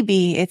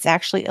maybe it's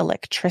actually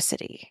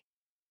electricity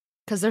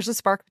because there's a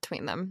spark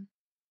between them.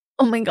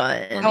 Oh my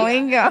god! Oh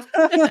my god!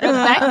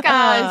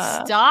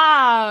 Rebecca,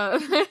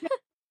 stop!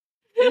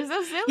 You're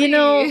so silly. You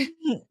know,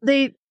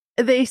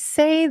 they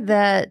say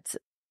that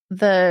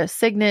the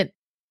signet,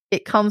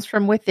 it comes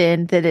from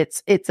within. That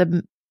it's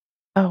a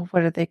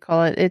what do they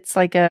call it? It's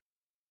like a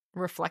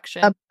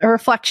reflection, a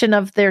reflection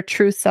of their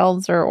true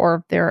selves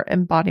or their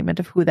embodiment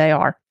of who they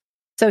are.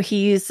 So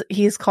he's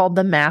called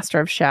the Master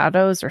of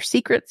Shadows or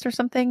Secrets or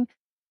something.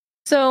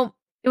 So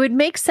it would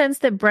make sense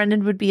that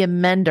Brendan would be a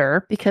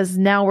mender because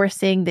now we're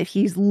seeing that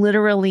he's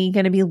literally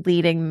going to be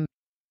leading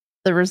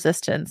the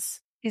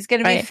resistance. He's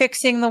going to be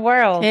fixing the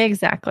world.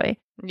 Exactly.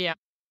 Yeah.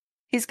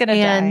 He's going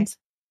to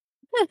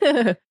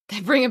die. They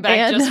bring him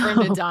back just for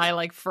him to die,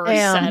 like first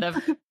set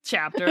of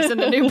chapters in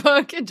the new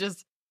book, and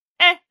just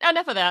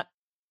enough of that.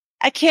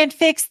 I can't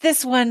fix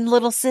this one,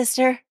 little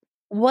sister.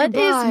 What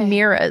is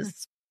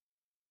Mira's?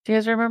 Do you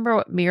guys remember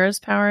what Mira's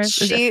power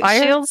is? Is it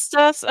fire? Shield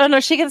stuff? Oh no,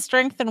 she can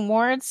strengthen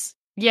wards.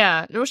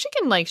 Yeah, well, she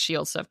can like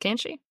shield stuff,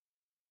 can't she?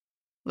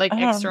 Like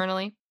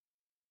externally.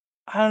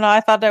 I don't know.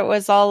 I thought it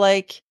was all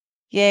like,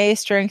 yay,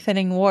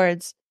 strengthening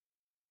wards.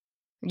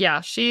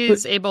 Yeah,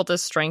 she's able to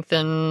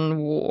strengthen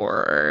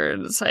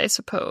wards, I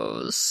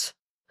suppose,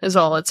 is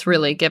all it's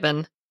really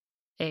given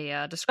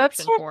a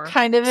description for. That's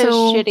kind of a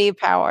shitty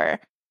power.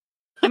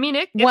 I mean,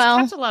 it's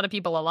kept a lot of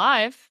people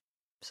alive,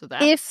 so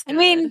that's good. I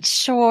mean,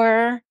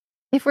 sure.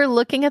 If we're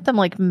looking at them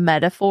like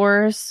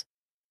metaphors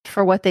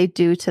for what they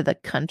do to the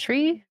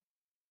country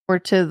or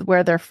to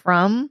where they're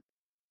from,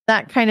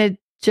 that kind of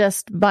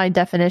just by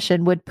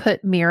definition would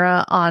put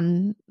Mira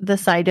on the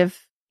side of,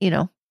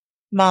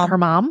 her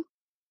mom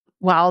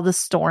while the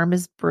storm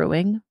is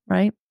brewing,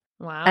 right?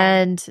 Wow.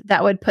 And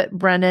that would put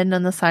Brennan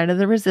on the side of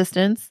the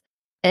resistance.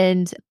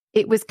 And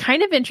it was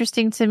kind of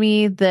interesting to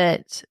me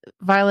that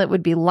Violet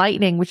would be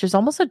lightning, which is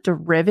almost a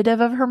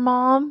derivative of her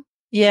mom.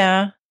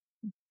 Yeah.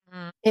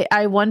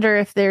 I wonder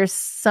if there's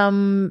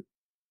something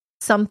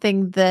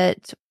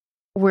that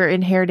we're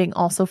inheriting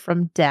also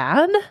from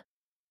Dad.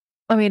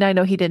 I mean, I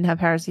know he didn't have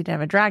powers, he didn't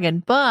have a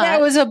dragon, but that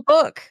was a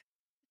book.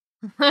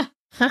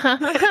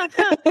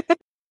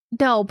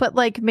 No, but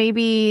like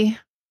maybe,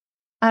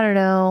 I don't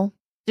know,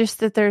 just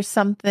that there's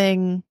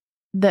something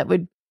that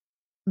would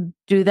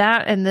do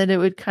that, and then it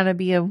would kind of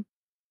be a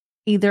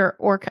either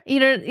or. You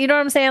know what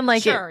I'm saying?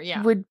 Like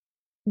it would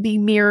be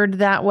mirrored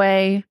that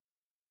way.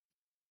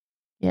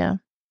 Yeah.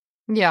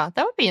 Yeah,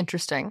 that would be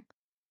interesting.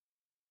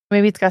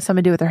 Maybe it's got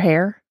something to do with her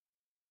hair.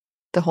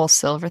 The whole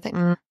silver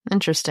thing.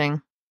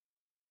 Interesting.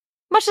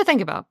 Much to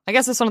think about. I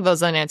guess it's one of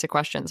those unanswered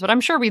questions, but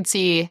I'm sure we'd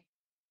see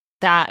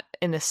that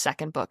in the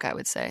second book, I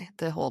would say.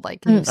 The whole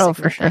like new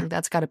for sure. thing.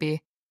 That's got to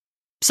be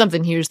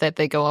something huge that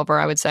they go over,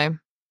 I would say.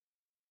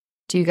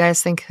 Do you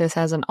guys think this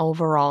has an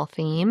overall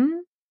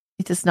theme?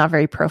 It's just not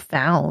very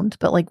profound,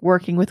 but like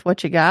working with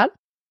what you got.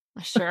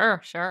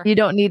 Sure. You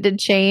don't need to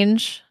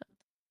change.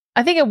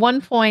 I think at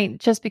one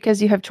point, just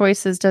because you have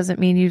choices doesn't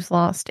mean you've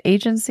lost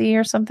agency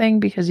or something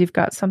because you've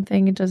got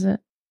something. It doesn't.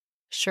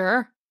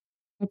 Sure.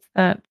 What's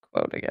that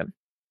quote again?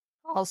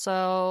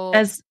 Also,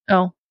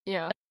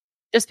 yeah.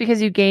 Just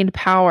because you gained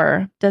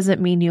power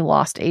doesn't mean you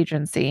lost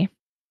agency.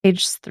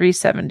 Page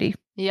 370.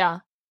 Yeah.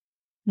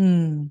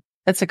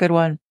 That's a good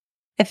one.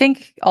 I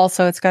think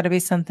also it's got to be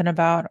something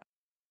about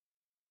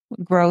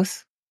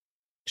growth.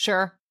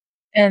 Sure.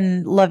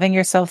 And loving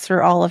yourself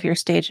through all of your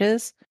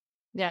stages.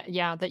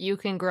 Yeah, that you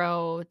can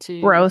grow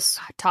to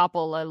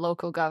topple a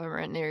local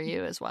government near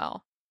you as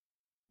well.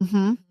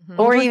 Mm-hmm.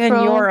 Or even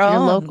your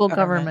own local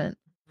government.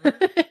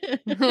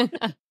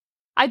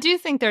 I do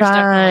think there's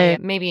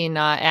definitely, maybe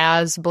not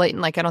as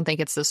blatant, like I don't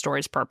think it's the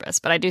story's purpose,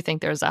 but I do think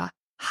there's a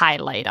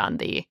highlight on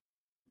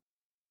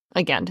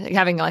again,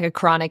 having like a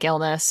chronic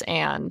illness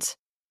and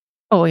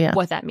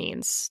what that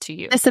means to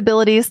you.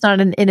 Disability is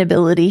not an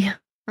inability.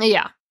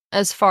 Yeah,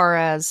 as far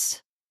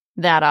as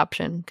that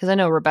option, because I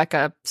know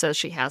Rebecca says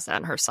she has that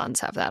and her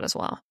sons have that as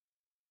well.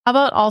 How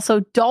about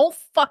also don't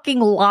fucking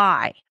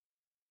lie?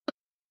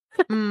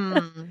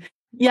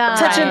 Yeah,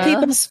 touching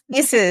people's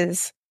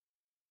faces.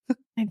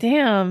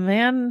 Damn,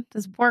 man,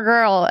 this poor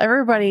girl.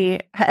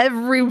 Everybody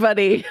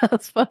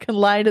has fucking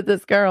lied to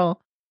this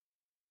girl.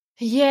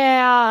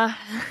 Yeah.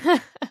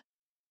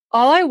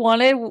 All I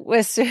wanted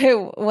was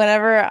to,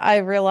 whenever I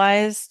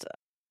realized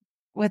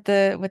with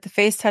the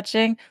face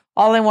touching,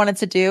 all I wanted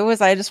to do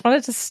was I just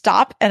wanted to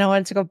stop and I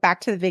wanted to go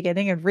back to the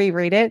beginning and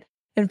reread it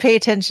and pay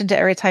attention to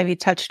every time he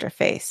touched her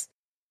face.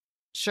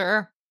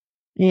 Sure.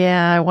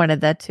 Yeah, I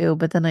wanted that too,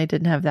 but then I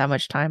didn't have that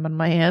much time on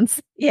my hands.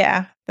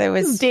 Yeah, there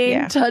was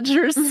Dane touched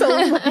her so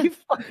many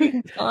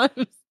fucking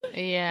times.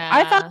 Yeah.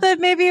 I thought that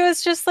maybe it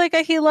was just like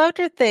a he loved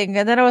her thing,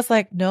 and then I was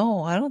like,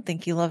 no, I don't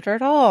think he loved her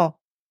at all.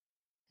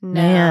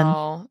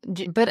 No.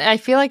 Man. But I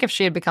feel like if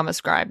she had become a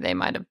scribe, they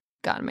might have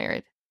gotten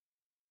married.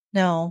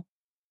 No.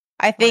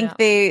 I think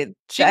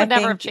she would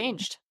never have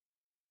changed.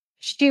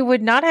 She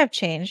would not have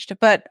changed,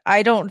 but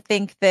I don't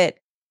think that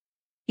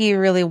he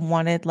really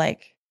wanted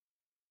like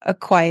a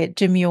quiet,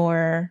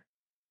 demure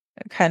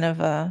kind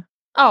of a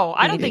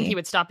I don't think he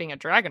would stop being a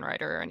dragon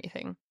rider or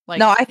anything. Like,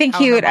 no, I think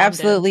he would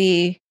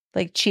absolutely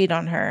like cheat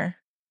on her.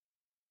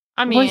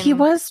 I mean, well, he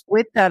was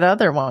with that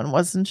other one,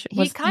 wasn't she?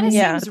 He kind of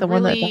seems the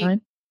really one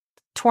that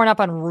torn up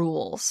on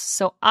rules.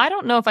 So I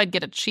don't know if I'd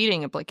get a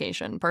cheating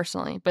implication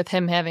personally, with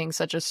him having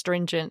such a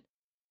stringent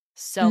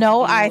self.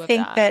 No, I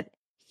think that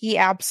he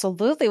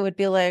absolutely would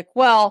be like,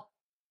 well,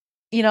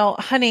 you know,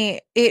 honey,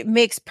 it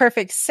makes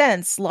perfect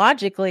sense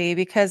logically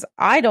because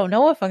I don't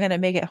know if I'm going to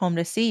make it home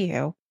to see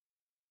you.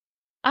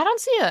 I don't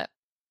see it,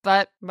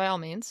 but by all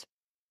means.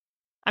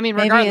 I mean,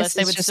 regardless,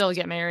 they would still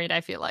get married,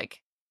 I feel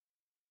like.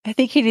 I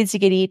think he needs to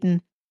get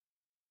eaten.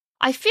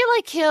 I feel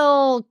like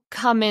he'll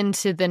come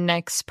into the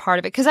next part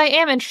of it because I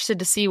am interested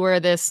to see where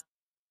this,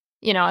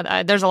 you know,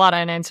 there's a lot of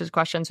unanswered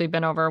questions we've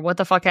been over. What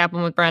the fuck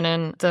happened with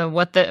Brennan?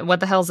 What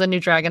the hell's the new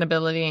dragon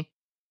ability?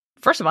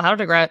 First of all, how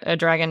did a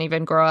dragon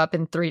even grow up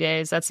in 3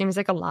 days? That seems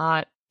like a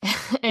lot.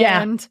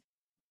 And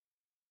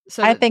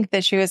so I think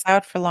that she was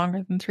out for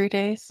longer than 3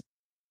 days.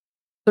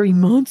 3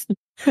 months?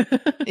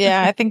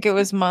 Yeah, I think it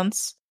was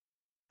months.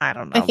 I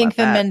don't know. I think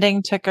the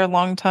mending took a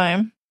long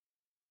time.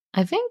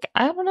 I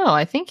don't know.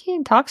 I think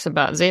Zayden talks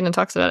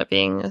about it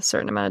being a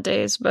certain amount of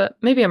days, but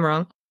maybe I'm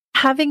wrong.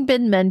 Having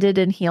been mended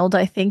and healed,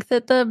 I think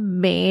that the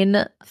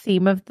main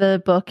theme of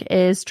the book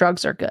is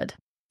drugs are good.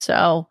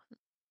 So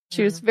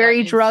she was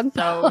very drug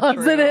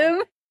positive.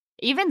 True.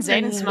 Even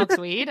Zayden smokes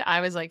weed.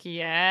 I was like,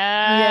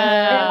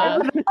 yeah.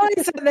 I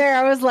was in there.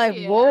 I was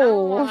like,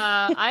 whoa.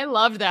 I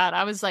loved that.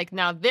 I was like,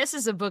 now this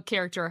is a book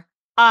character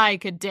I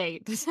could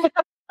date.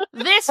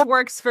 This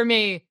works for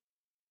me.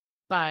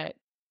 But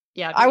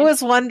yeah. I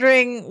was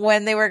wondering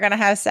when they were going to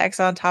have sex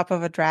on top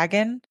of a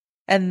dragon.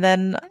 And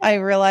then I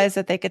realized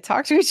that they could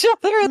talk to each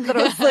other. And then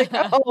I was like,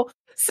 oh,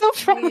 so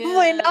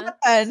probably not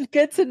then.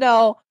 Good to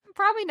know.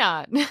 Probably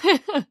not.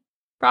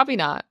 Probably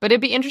not. But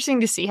it'd be interesting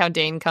to see how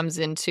Dane comes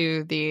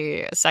into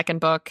the second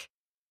book.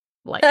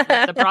 Like,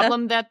 the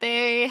problem that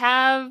they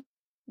have,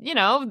 you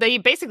know, they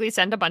basically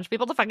send a bunch of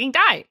people to fucking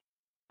die.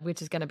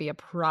 Which is going to be a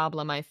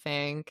problem, I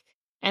think.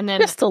 And then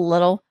just a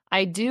little.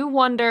 I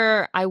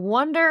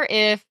wonder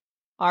if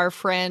our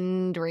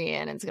friend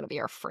Rhiannon's going to be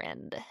our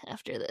friend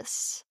after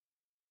this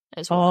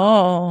as well.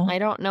 Oh. I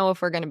don't know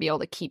if we're going to be able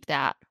to keep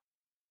that.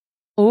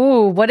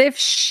 Ooh, what if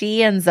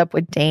she ends up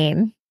with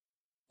Dane?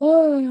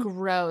 Oh.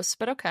 Gross,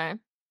 but okay.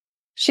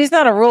 She's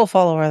not a rule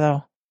follower,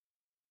 though.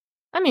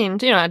 I mean, you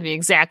don't have to be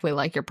exactly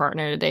like your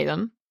partner to date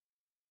them.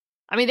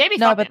 I mean, they'd be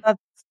fucking. But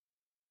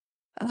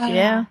that's...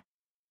 yeah.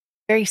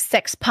 Very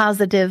sex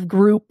positive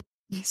group.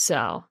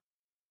 So,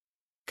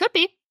 could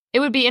be. It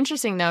would be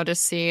interesting, though, to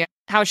see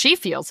how she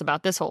feels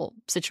about this whole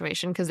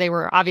situation, because they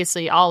were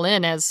obviously all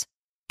in as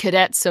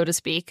cadets, so to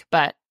speak,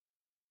 but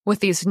with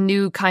these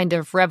new kind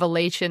of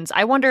revelations,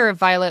 I wonder if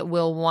Violet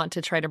will want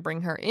to try to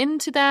bring her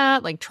into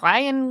that, like try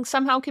and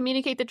somehow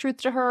communicate the truth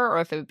to her,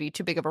 or if it would be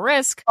too big of a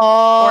risk.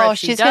 Oh, or if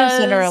she's going to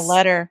send her a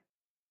letter.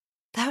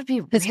 That would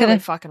be really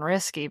fucking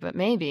risky, but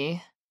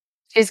maybe.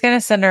 She's going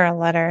to send her a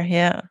letter,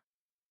 yeah.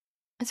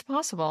 It's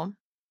possible.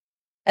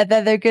 And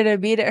then they're going to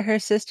meet at her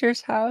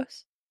sister's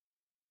house.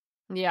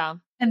 Yeah.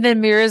 And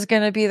then Mira's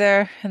going to be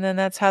there, and then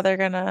that's how they're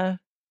going to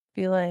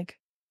be like,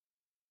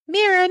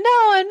 Mira,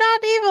 no, I'm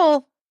not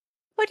evil.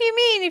 What do you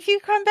mean? If you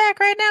come back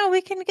right now,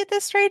 we can get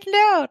this straightened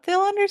out.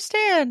 They'll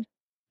understand.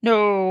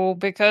 No,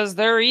 because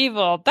they're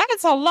evil.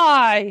 That's a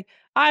lie.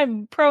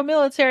 I'm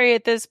pro-military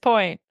at this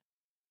point.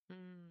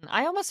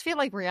 I almost feel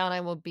like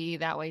Rihanna will be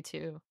that way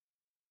too.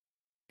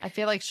 I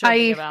feel like she'll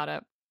be about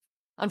it.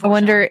 I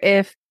wonder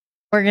if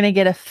we're going to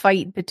get a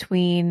fight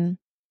between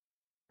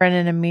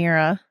Brennan and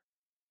Mira.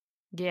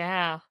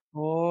 Yeah.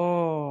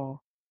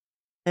 Oh.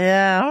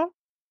 Yeah.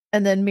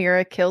 And then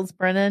Mira kills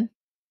Brennan.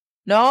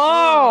 No.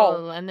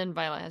 Oh, and then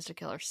Violet has to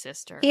kill her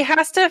sister. He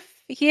has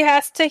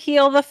to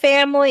heal the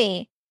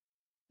family.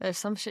 There's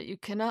some shit you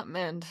cannot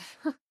mend.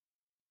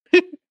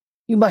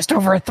 You must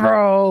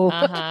overthrow.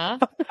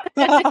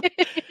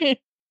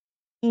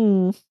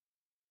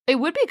 It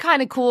would be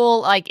kind of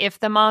cool, like, if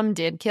the mom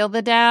did kill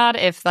the dad,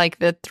 if, like,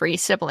 the 3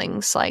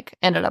 siblings, like,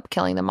 ended up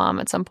killing the mom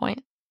at some point.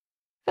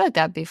 I feel like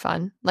that'd be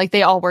fun. Like,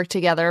 they all work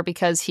together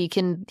because he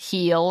can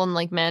heal and,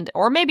 like, mend.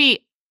 Or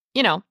maybe,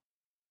 you know,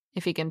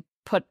 if he can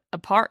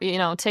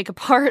take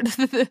apart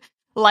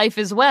life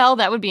as well,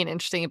 that would be an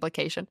interesting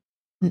implication.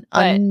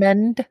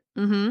 Unmend.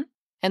 Mm-hmm.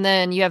 And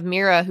then you have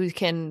Mira, who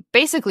can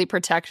basically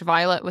protect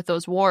Violet with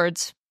those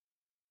wards.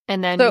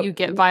 And then you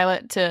get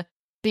Violet to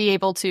be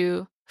able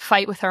to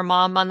fight with her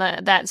mom on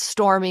that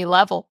stormy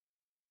level.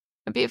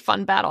 It'd be a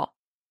fun battle.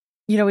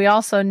 We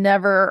also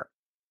never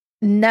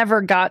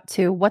got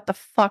to what the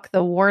fuck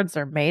the wards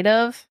are made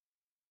of.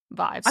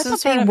 Vibes. I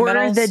thought they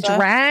were the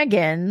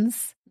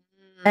dragons.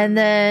 And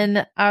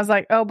then I was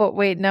like, oh, but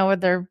wait, no,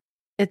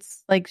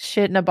 it's like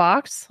shit in a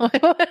box.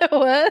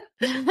 What?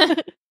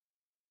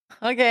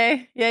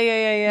 Okay. Yeah.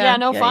 Yeah,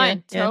 no,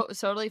 fine.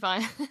 Totally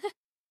fine.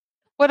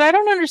 What I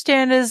don't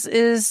understand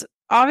is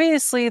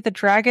obviously the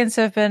dragons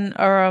have been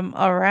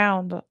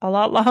around a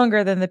lot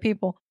longer than the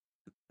people.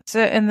 So,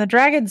 and the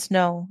dragons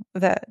know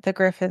that the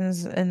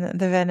griffins and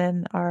the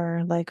venom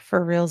are like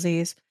for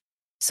realsies.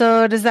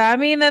 So does that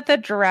mean that the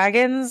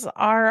dragons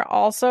are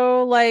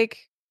also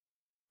like,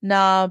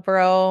 nah,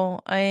 bro,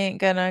 I ain't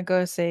gonna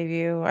go save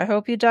you. I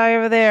hope you die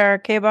over there.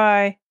 Okay,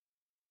 bye.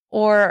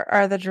 Or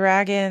are the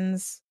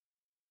dragons...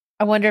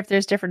 I wonder if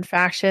there's different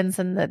factions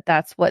and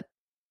that's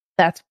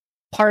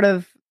part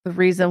of the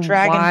reason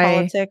dragon why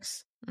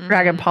politics.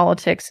 Dragon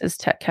politics is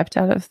kept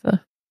out of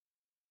the...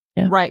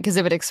 Yeah. Right, because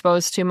if it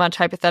exposed too much,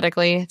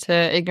 hypothetically, to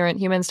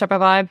ignorant humans type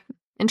of vibe.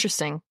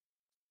 Interesting.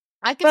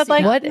 I could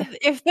see what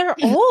if they're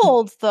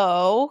old,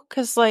 though,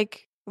 because,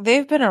 like,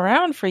 they've been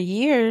around for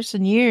years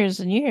and years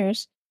and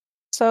years.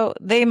 So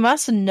they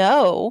must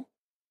know.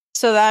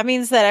 So that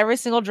means that every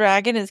single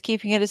dragon is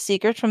keeping it a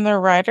secret from their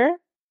rider?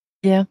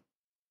 Yeah.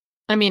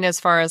 I mean, as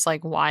far as,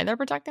 like, why they're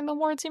protecting the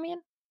wards, you mean?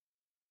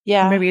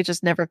 Yeah. Or maybe it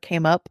just never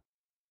came up.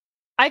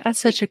 That's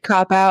such a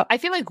cop-out. I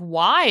feel like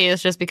why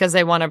is just because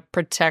they want to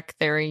protect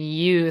their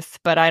youth,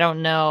 but I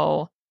don't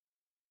know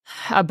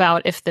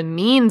about if the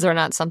means are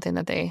not something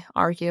that they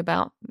argue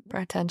about,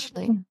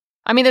 potentially.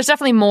 I mean, there's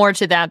definitely more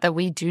to that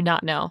we do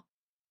not know.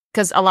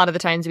 Because a lot of the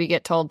times we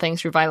get told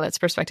things through Violet's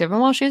perspective,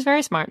 and well, she's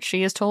very smart.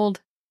 She is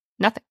told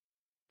nothing.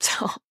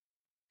 So...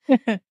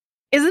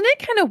 Isn't it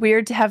kind of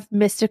weird to have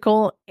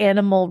mystical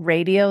animal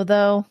radio,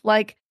 though?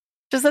 Like,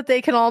 just that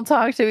they can all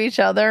talk to each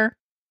other.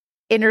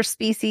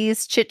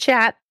 Interspecies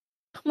chit-chat.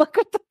 Like,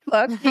 what the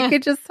fuck? You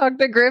could just talk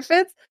to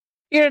griffins?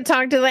 You're going to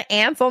talk to the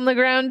ants on the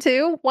ground,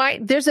 too? Why?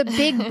 There's a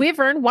big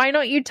wyvern. Why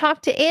don't you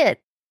talk to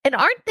it? And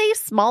aren't they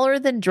smaller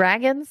than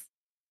dragons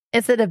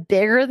instead of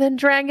bigger than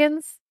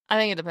dragons? I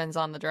think it depends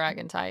on the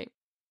dragon type.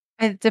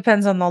 It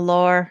depends on the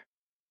lore.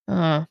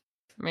 Yeah.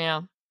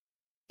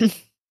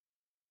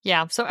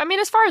 Yeah. So, I mean,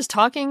 as far as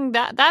talking,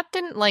 that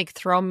didn't, like,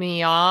 throw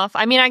me off.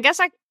 I mean, I guess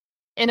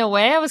in a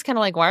way, I was kind of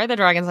like, why are the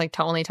dragons, like,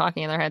 totally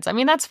talking in their heads? I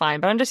mean, that's fine,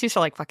 but I'm just used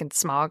to, like, fucking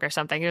Smog or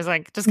something. He was,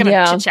 like, just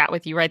gonna chit-chat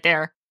with you right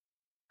there.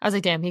 I was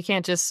like, damn, he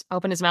can't just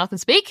open his mouth and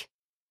speak?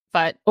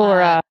 But,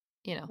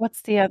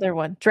 what's the other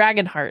one?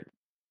 Dragonheart.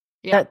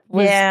 Yeah. That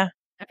was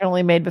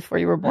definitely made before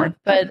you were born.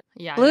 But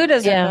Blue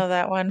doesn't know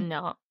that one.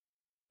 No.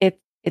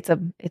 It's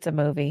a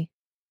movie.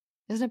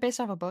 Isn't it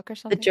based off a book or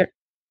something?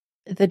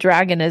 The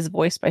dragon is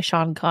voiced by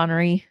Sean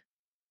Connery.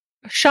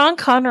 Sean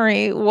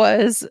Connery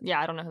was... Yeah,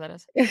 I don't know who that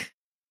is.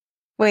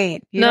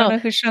 Wait, you don't know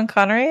who Sean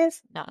Connery is?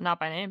 No, not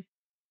by name.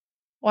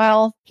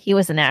 Well, he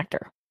was an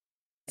actor.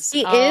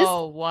 He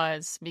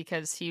was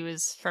because he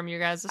was from your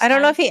guys' I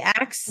don't know if he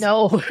acts.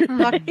 No.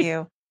 Fuck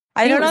you.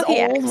 I don't know if he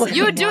acts.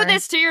 You do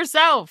this to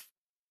yourself.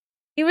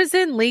 He was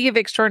in League of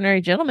Extraordinary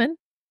Gentlemen.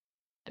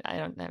 I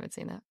haven't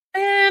seen that.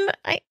 And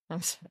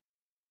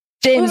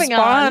James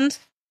Bond.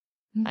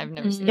 I've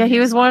never seen. Yeah, he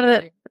was one of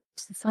the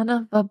son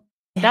of a...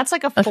 That's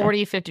like a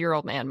 40,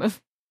 50-year-old man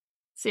move.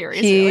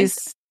 Seriously.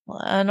 He's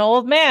an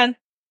old man.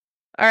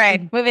 All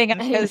right, moving on,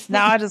 because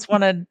now I just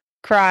want to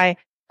cry.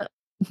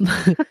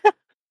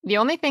 The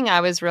only thing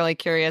I was really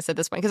curious at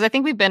this point, because I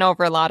think we've been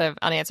over a lot of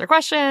unanswered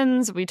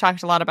questions. We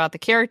talked a lot about the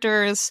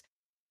characters.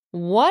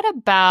 What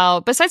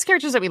about, besides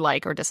characters that we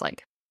like or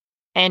dislike,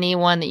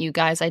 anyone that you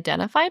guys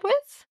identified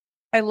with?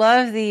 I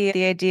love the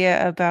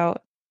idea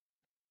about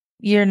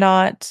you're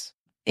not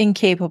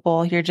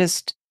incapable. You're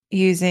just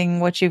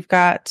using what you've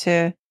got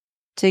to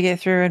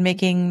get through and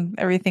making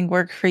everything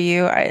work for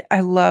you. I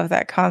love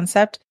that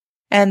concept.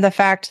 And the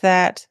fact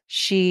that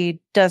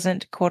she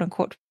doesn't, quote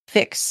unquote,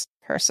 fix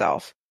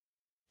herself.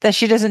 That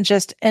she doesn't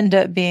just end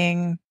up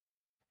being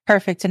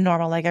perfect and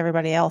normal like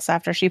everybody else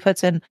after she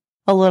puts in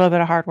a little bit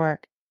of hard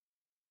work.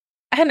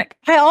 And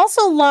I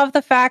also love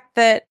the fact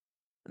that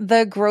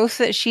the growth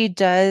that she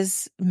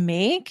does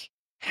make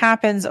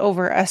happens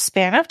over a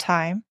span of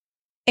time.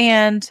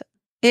 And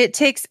it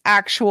takes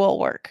actual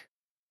work.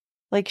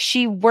 Like,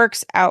 she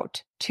works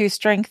out to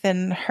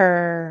strengthen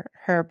her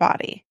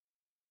body.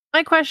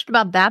 My question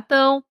about that,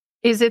 though,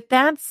 is if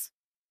that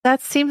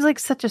seems like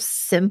such a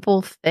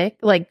simple fix.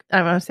 Like, I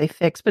don't want to say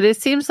fix, but it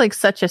seems like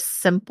such a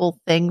simple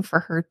thing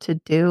for her to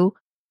do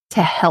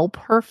to help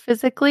her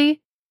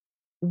physically.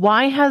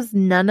 Why has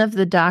none of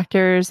the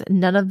doctors,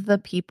 none of the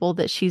people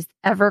that she's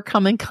ever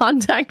come in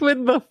contact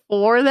with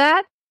before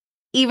that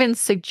even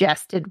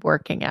suggested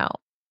working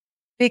out?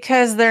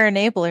 Because they're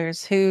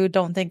enablers who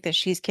don't think that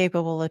she's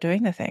capable of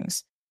doing the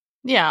things.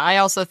 Yeah, I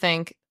also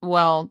think,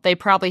 well, they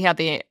probably had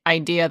the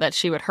idea that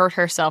she would hurt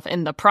herself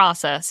in the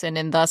process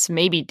and thus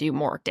maybe do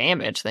more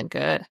damage than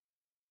good.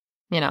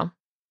 You know?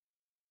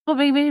 Well,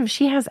 maybe if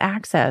she has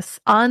access,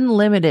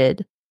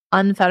 unlimited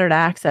unfettered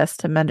access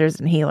to menders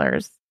and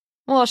healers.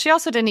 Well, she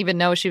also didn't even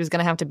know she was going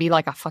to have to be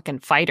like a fucking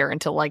fighter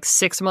until like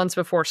 6 months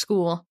before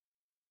school.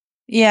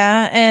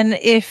 Yeah, and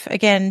if,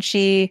 again,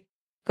 she,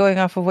 going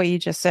off of what you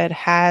just said,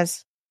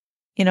 has,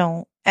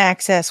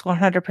 access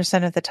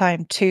 100% of the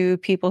time to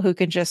people who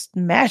can just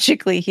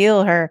magically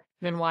heal her.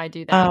 Then why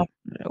do that?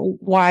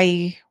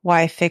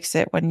 Why fix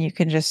it when you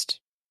can just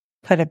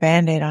put a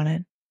Band-Aid on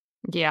it?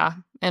 Yeah,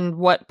 and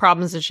what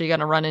problems is she going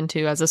to run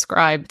into as a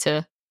scribe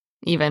to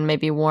even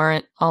maybe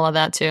warrant all of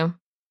that too?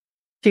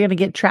 She's going to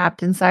get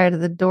trapped inside of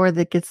the door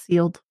that gets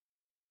sealed.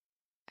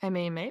 I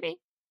mean, maybe.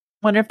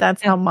 Wonder if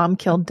that's how Mom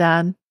killed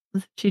Dad.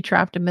 She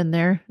trapped him in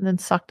there and then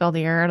sucked all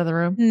the air out of the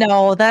room.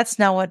 No, that's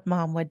not what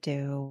Mom would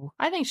do.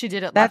 I think she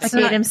did it.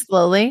 Suffocate him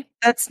slowly.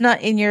 That's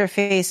not in your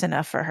face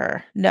enough for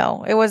her.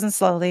 No, it wasn't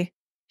slowly.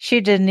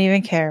 She didn't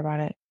even care about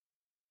it.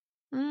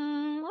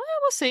 Well,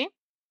 we'll see.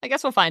 I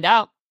guess we'll find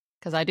out,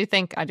 because I do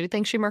think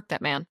she murked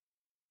that man.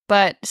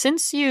 But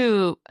since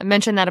you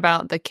mentioned that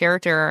about the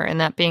character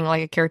and that being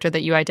like a character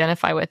that you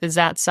identify with, is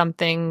that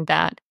something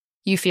that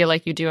you feel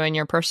like you do in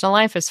your personal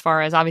life, as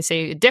far as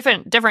obviously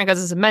different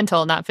because it's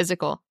mental, not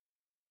physical?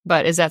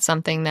 But is that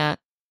something that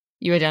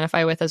you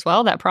identify with as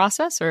well, that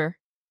process, or?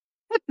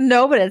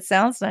 No, but it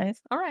sounds nice.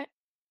 All right.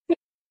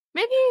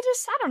 Maybe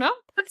just, I don't know.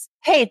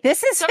 Hey,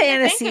 this is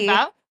fantasy.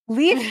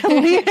 Leave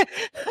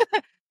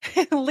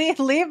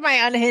my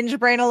unhinged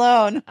brain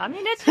alone. I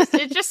mean,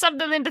 it's just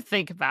something to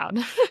think about.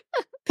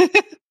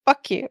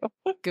 Fuck you.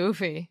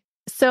 Goofy.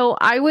 So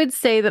I would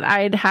say that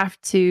I'd have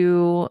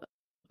to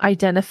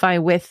identify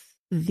with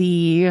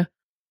the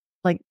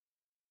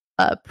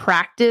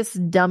practice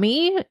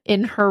dummy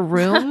in her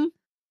room.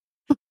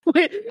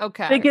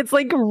 Okay. It gets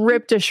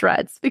ripped to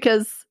shreds,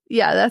 because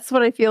that's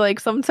what I feel like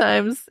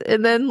sometimes.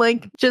 And then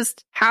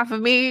just half of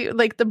me,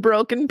 the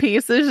broken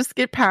pieces just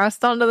get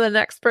passed on to the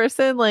next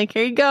person.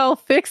 Here you go,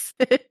 fix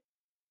it.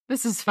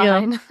 This is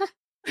fine.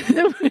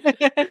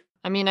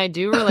 I mean, I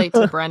do relate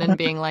to Brennan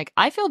being like,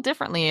 I feel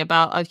differently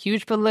about a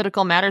huge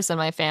political matters in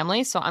my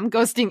family, so I'm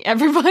ghosting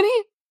everybody.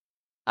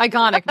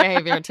 Iconic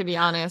behavior, to be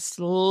honest.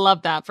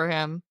 Love that for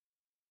him.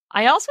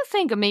 I also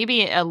think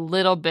maybe a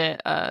little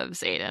bit of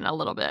Xaden, a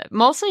little bit.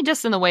 Mostly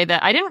just in the way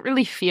that I didn't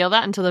really feel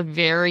that until the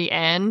very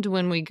end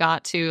when we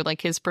got to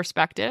his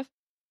perspective.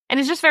 And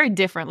it's just very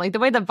different. The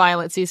way that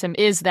Violet sees him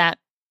is that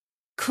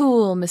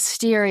cool,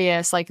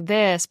 mysterious,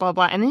 this, blah,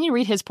 blah. And then you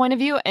read his point of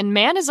view, and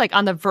man is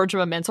on the verge of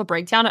a mental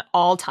breakdown at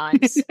all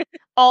times.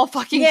 All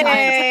fucking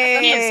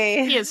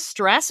times. He is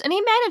stressed, and he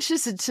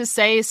manages to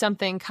say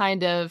something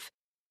kind of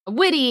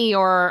witty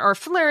or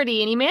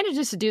flirty, and he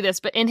manages to do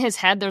this, but in his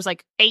head there's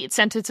 8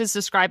 sentences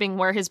describing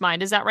where his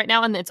mind is at right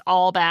now, and it's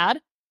all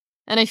bad.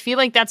 And I feel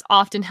like that's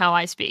often how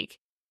I speak,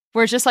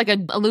 where it's just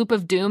a loop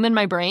of doom in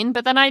my brain,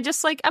 but then I'm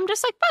just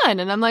fun,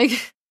 and I'm like,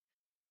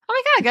 oh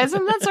my god, guys,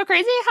 isn't that so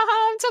crazy?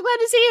 Haha, I'm so glad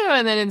to see you.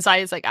 And then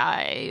inside it's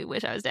I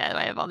wish I was dead.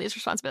 I have all these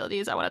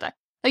responsibilities. I want to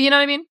die. You know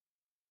what I mean?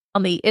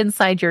 On the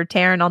inside you're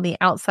Taryn, on the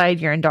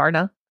outside you're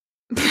Indarna.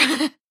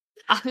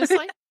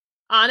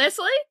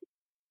 Honestly?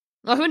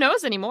 Well, who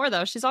knows anymore,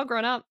 though? She's all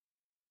grown up.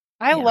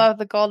 I love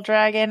the gold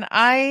dragon.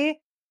 I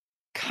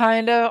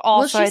kind of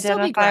also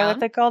identify with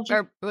the gold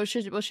dragon. Will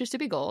she still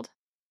be gold?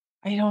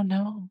 I don't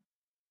know.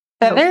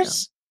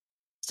 Feathers?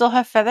 Still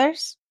have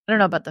feathers? I don't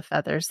know about the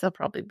feathers. They'll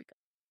probably be gone.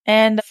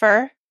 And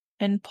fur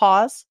and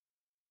paws?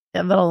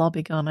 Yeah, that'll all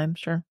be gone, I'm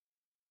sure.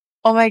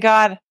 Oh my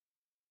god.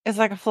 It's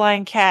like a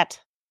flying cat.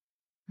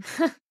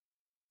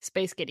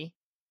 Space kitty.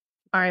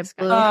 All right,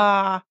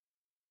 Blue.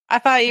 I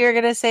thought you were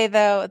going to say,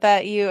 though,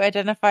 that you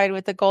identified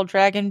with the gold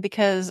dragon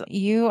because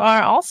you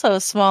are also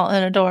small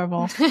and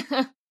adorable.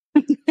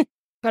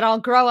 But I'll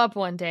grow up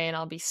one day and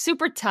I'll be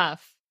super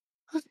tough.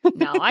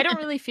 No, I don't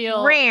really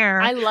feel... Rare.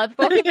 I love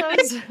both of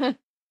those.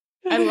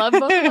 I love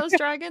both of those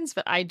dragons,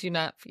 but I do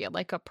not feel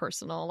a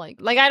personal... I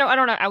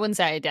don't know. I wouldn't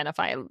say I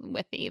identify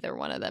with either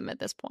one of them at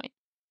this point.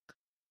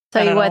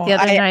 Tell you what, the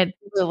other night... I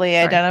really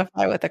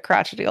identify with a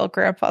crotchety old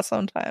grandpa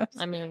sometimes.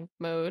 I mean,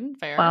 mood,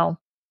 fair. Wow.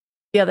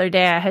 The other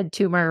day I had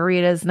 2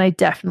 margaritas and I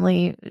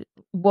definitely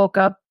woke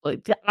up.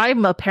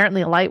 I'm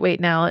apparently lightweight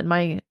now in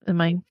my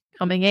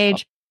coming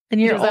age.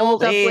 And your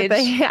old age.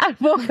 I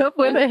woke up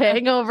with a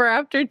hangover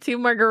after 2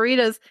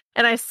 margaritas,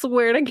 and I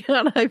swear to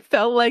God, I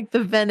felt like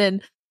the venom.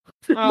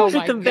 Oh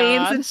my the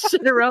veins God. and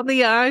shit around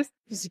the eyes.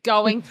 Just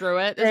going through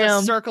it.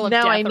 There's a circle of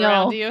death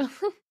around you.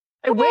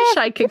 I wish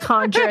I could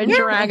conjure a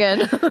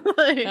dragon.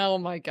 Oh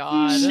my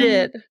God.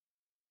 Shit.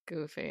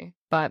 Goofy.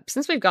 But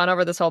since we've gone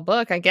over this whole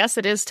book, I guess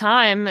it is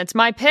time. It's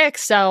my pick,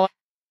 so I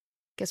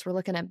guess we're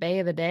looking at Bae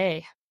of the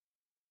Day.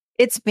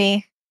 It's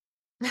me.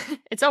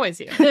 It's always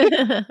you.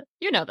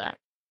 You know that.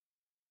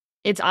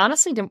 It's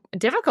honestly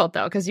difficult,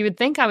 though, because you would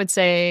think I would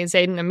say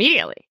Xaden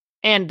immediately.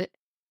 And,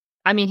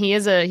 I mean, he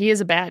is a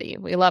baddie.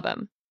 We love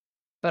him.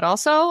 But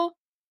also,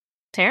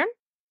 Taryn?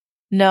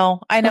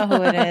 No, I know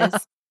who it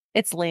is.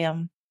 It's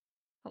Liam.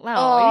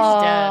 Wow,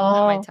 he's dead.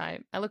 Not my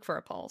type. I look for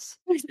a pulse.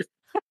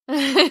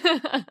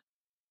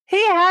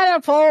 He had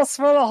a pulse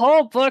for the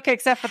whole book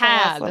except for the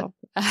last little.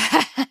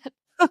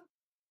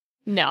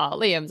 No,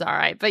 Liam's all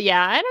right. But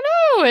yeah, I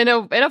don't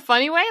know. In a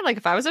funny way, like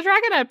if I was a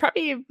dragon, I'd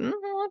probably have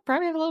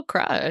a little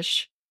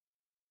crush.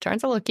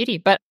 Turns a little kitty,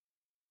 but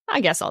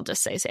I guess I'll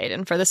just say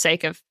Satan for the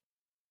sake of.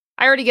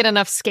 I already get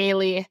enough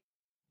scaly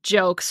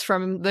jokes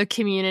from the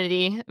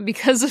community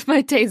because of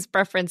my taste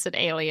preference in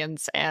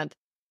aliens and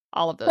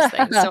all of those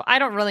things. So I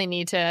don't really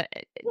need to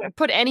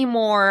put any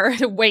more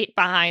weight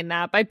behind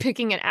that by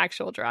picking an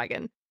actual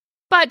dragon.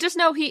 But just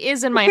know he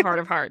is in my heart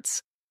of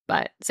hearts.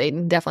 But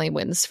Satan definitely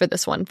wins for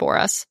this one for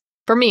us.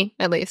 For me,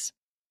 at least.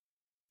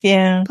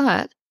 Yeah.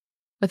 But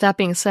with that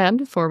being said,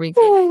 before we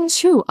get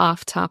too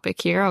off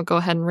topic here, I'll go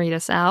ahead and read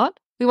us out.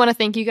 We want to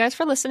thank you guys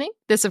for listening.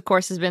 This, of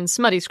course, has been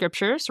Smutty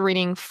Scriptures,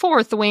 reading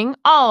Fourth Wing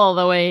all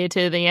the way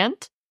to the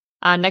end.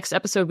 Next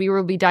episode, we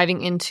will be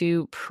diving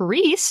into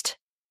Priest.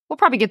 We'll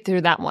probably get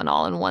through that one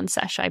all in one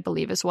sesh, I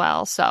believe, as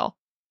well. So,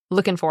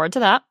 looking forward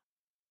to that.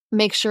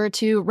 Make sure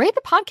to rate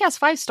the podcast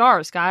 5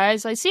 stars,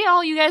 guys. I see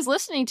all you guys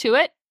listening to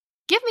it.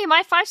 Give me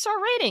my 5-star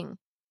rating.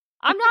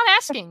 I'm not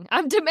asking.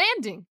 I'm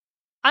demanding.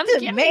 I'm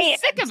getting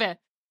sick of it.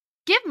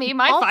 Give me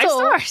my 5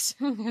 stars.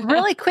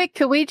 Really quick,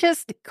 could we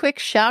just quick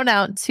shout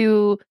out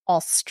to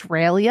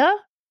Australia,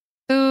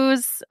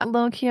 who's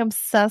low-key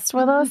obsessed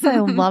with us? I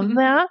love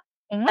that.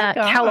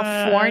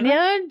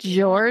 California,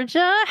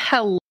 Georgia,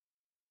 hello.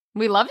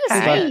 We love to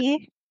see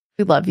it.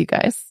 We love you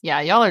guys. Yeah,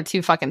 y'all are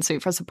too fucking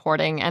sweet for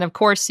supporting. And of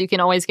course, you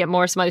can always get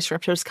more Smutty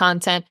Scriptures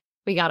content.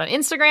 We got an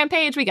Instagram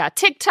page, we got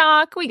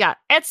TikTok, we got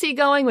Etsy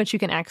going, which you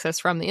can access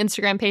from the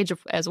Instagram page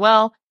as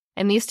well.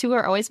 And these two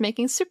are always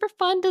making super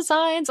fun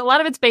designs. A lot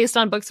of it's based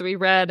on books that we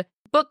read,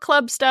 book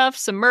club stuff,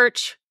 some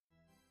merch,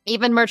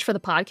 even merch for the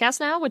podcast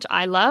now, which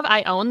I love.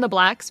 I own the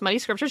black Smutty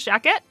Scriptures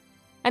jacket,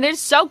 and it's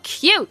so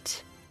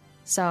cute.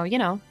 So,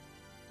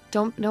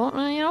 don't be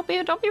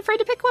afraid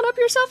to pick one up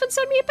yourself and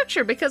send me a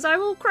picture because I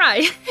will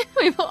cry.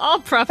 We will all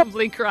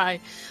probably cry,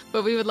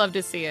 but we would love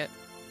to see it.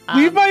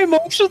 Leave my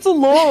emotions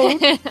alone.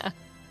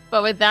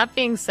 But with that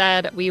being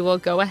said, we will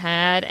go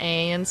ahead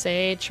and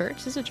say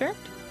church is adjourned.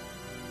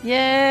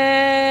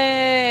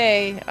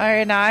 Yay! All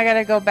right, now I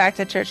gotta go back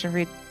to church and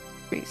read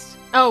Priest.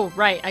 Oh,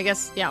 right. I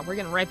guess, yeah, we're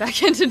getting right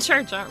back into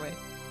church, aren't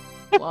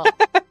we? Well,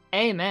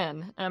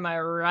 amen. Am I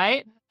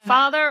right,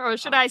 Father? Or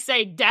should I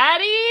say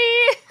Daddy?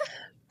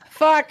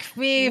 Fuck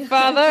me,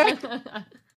 Father.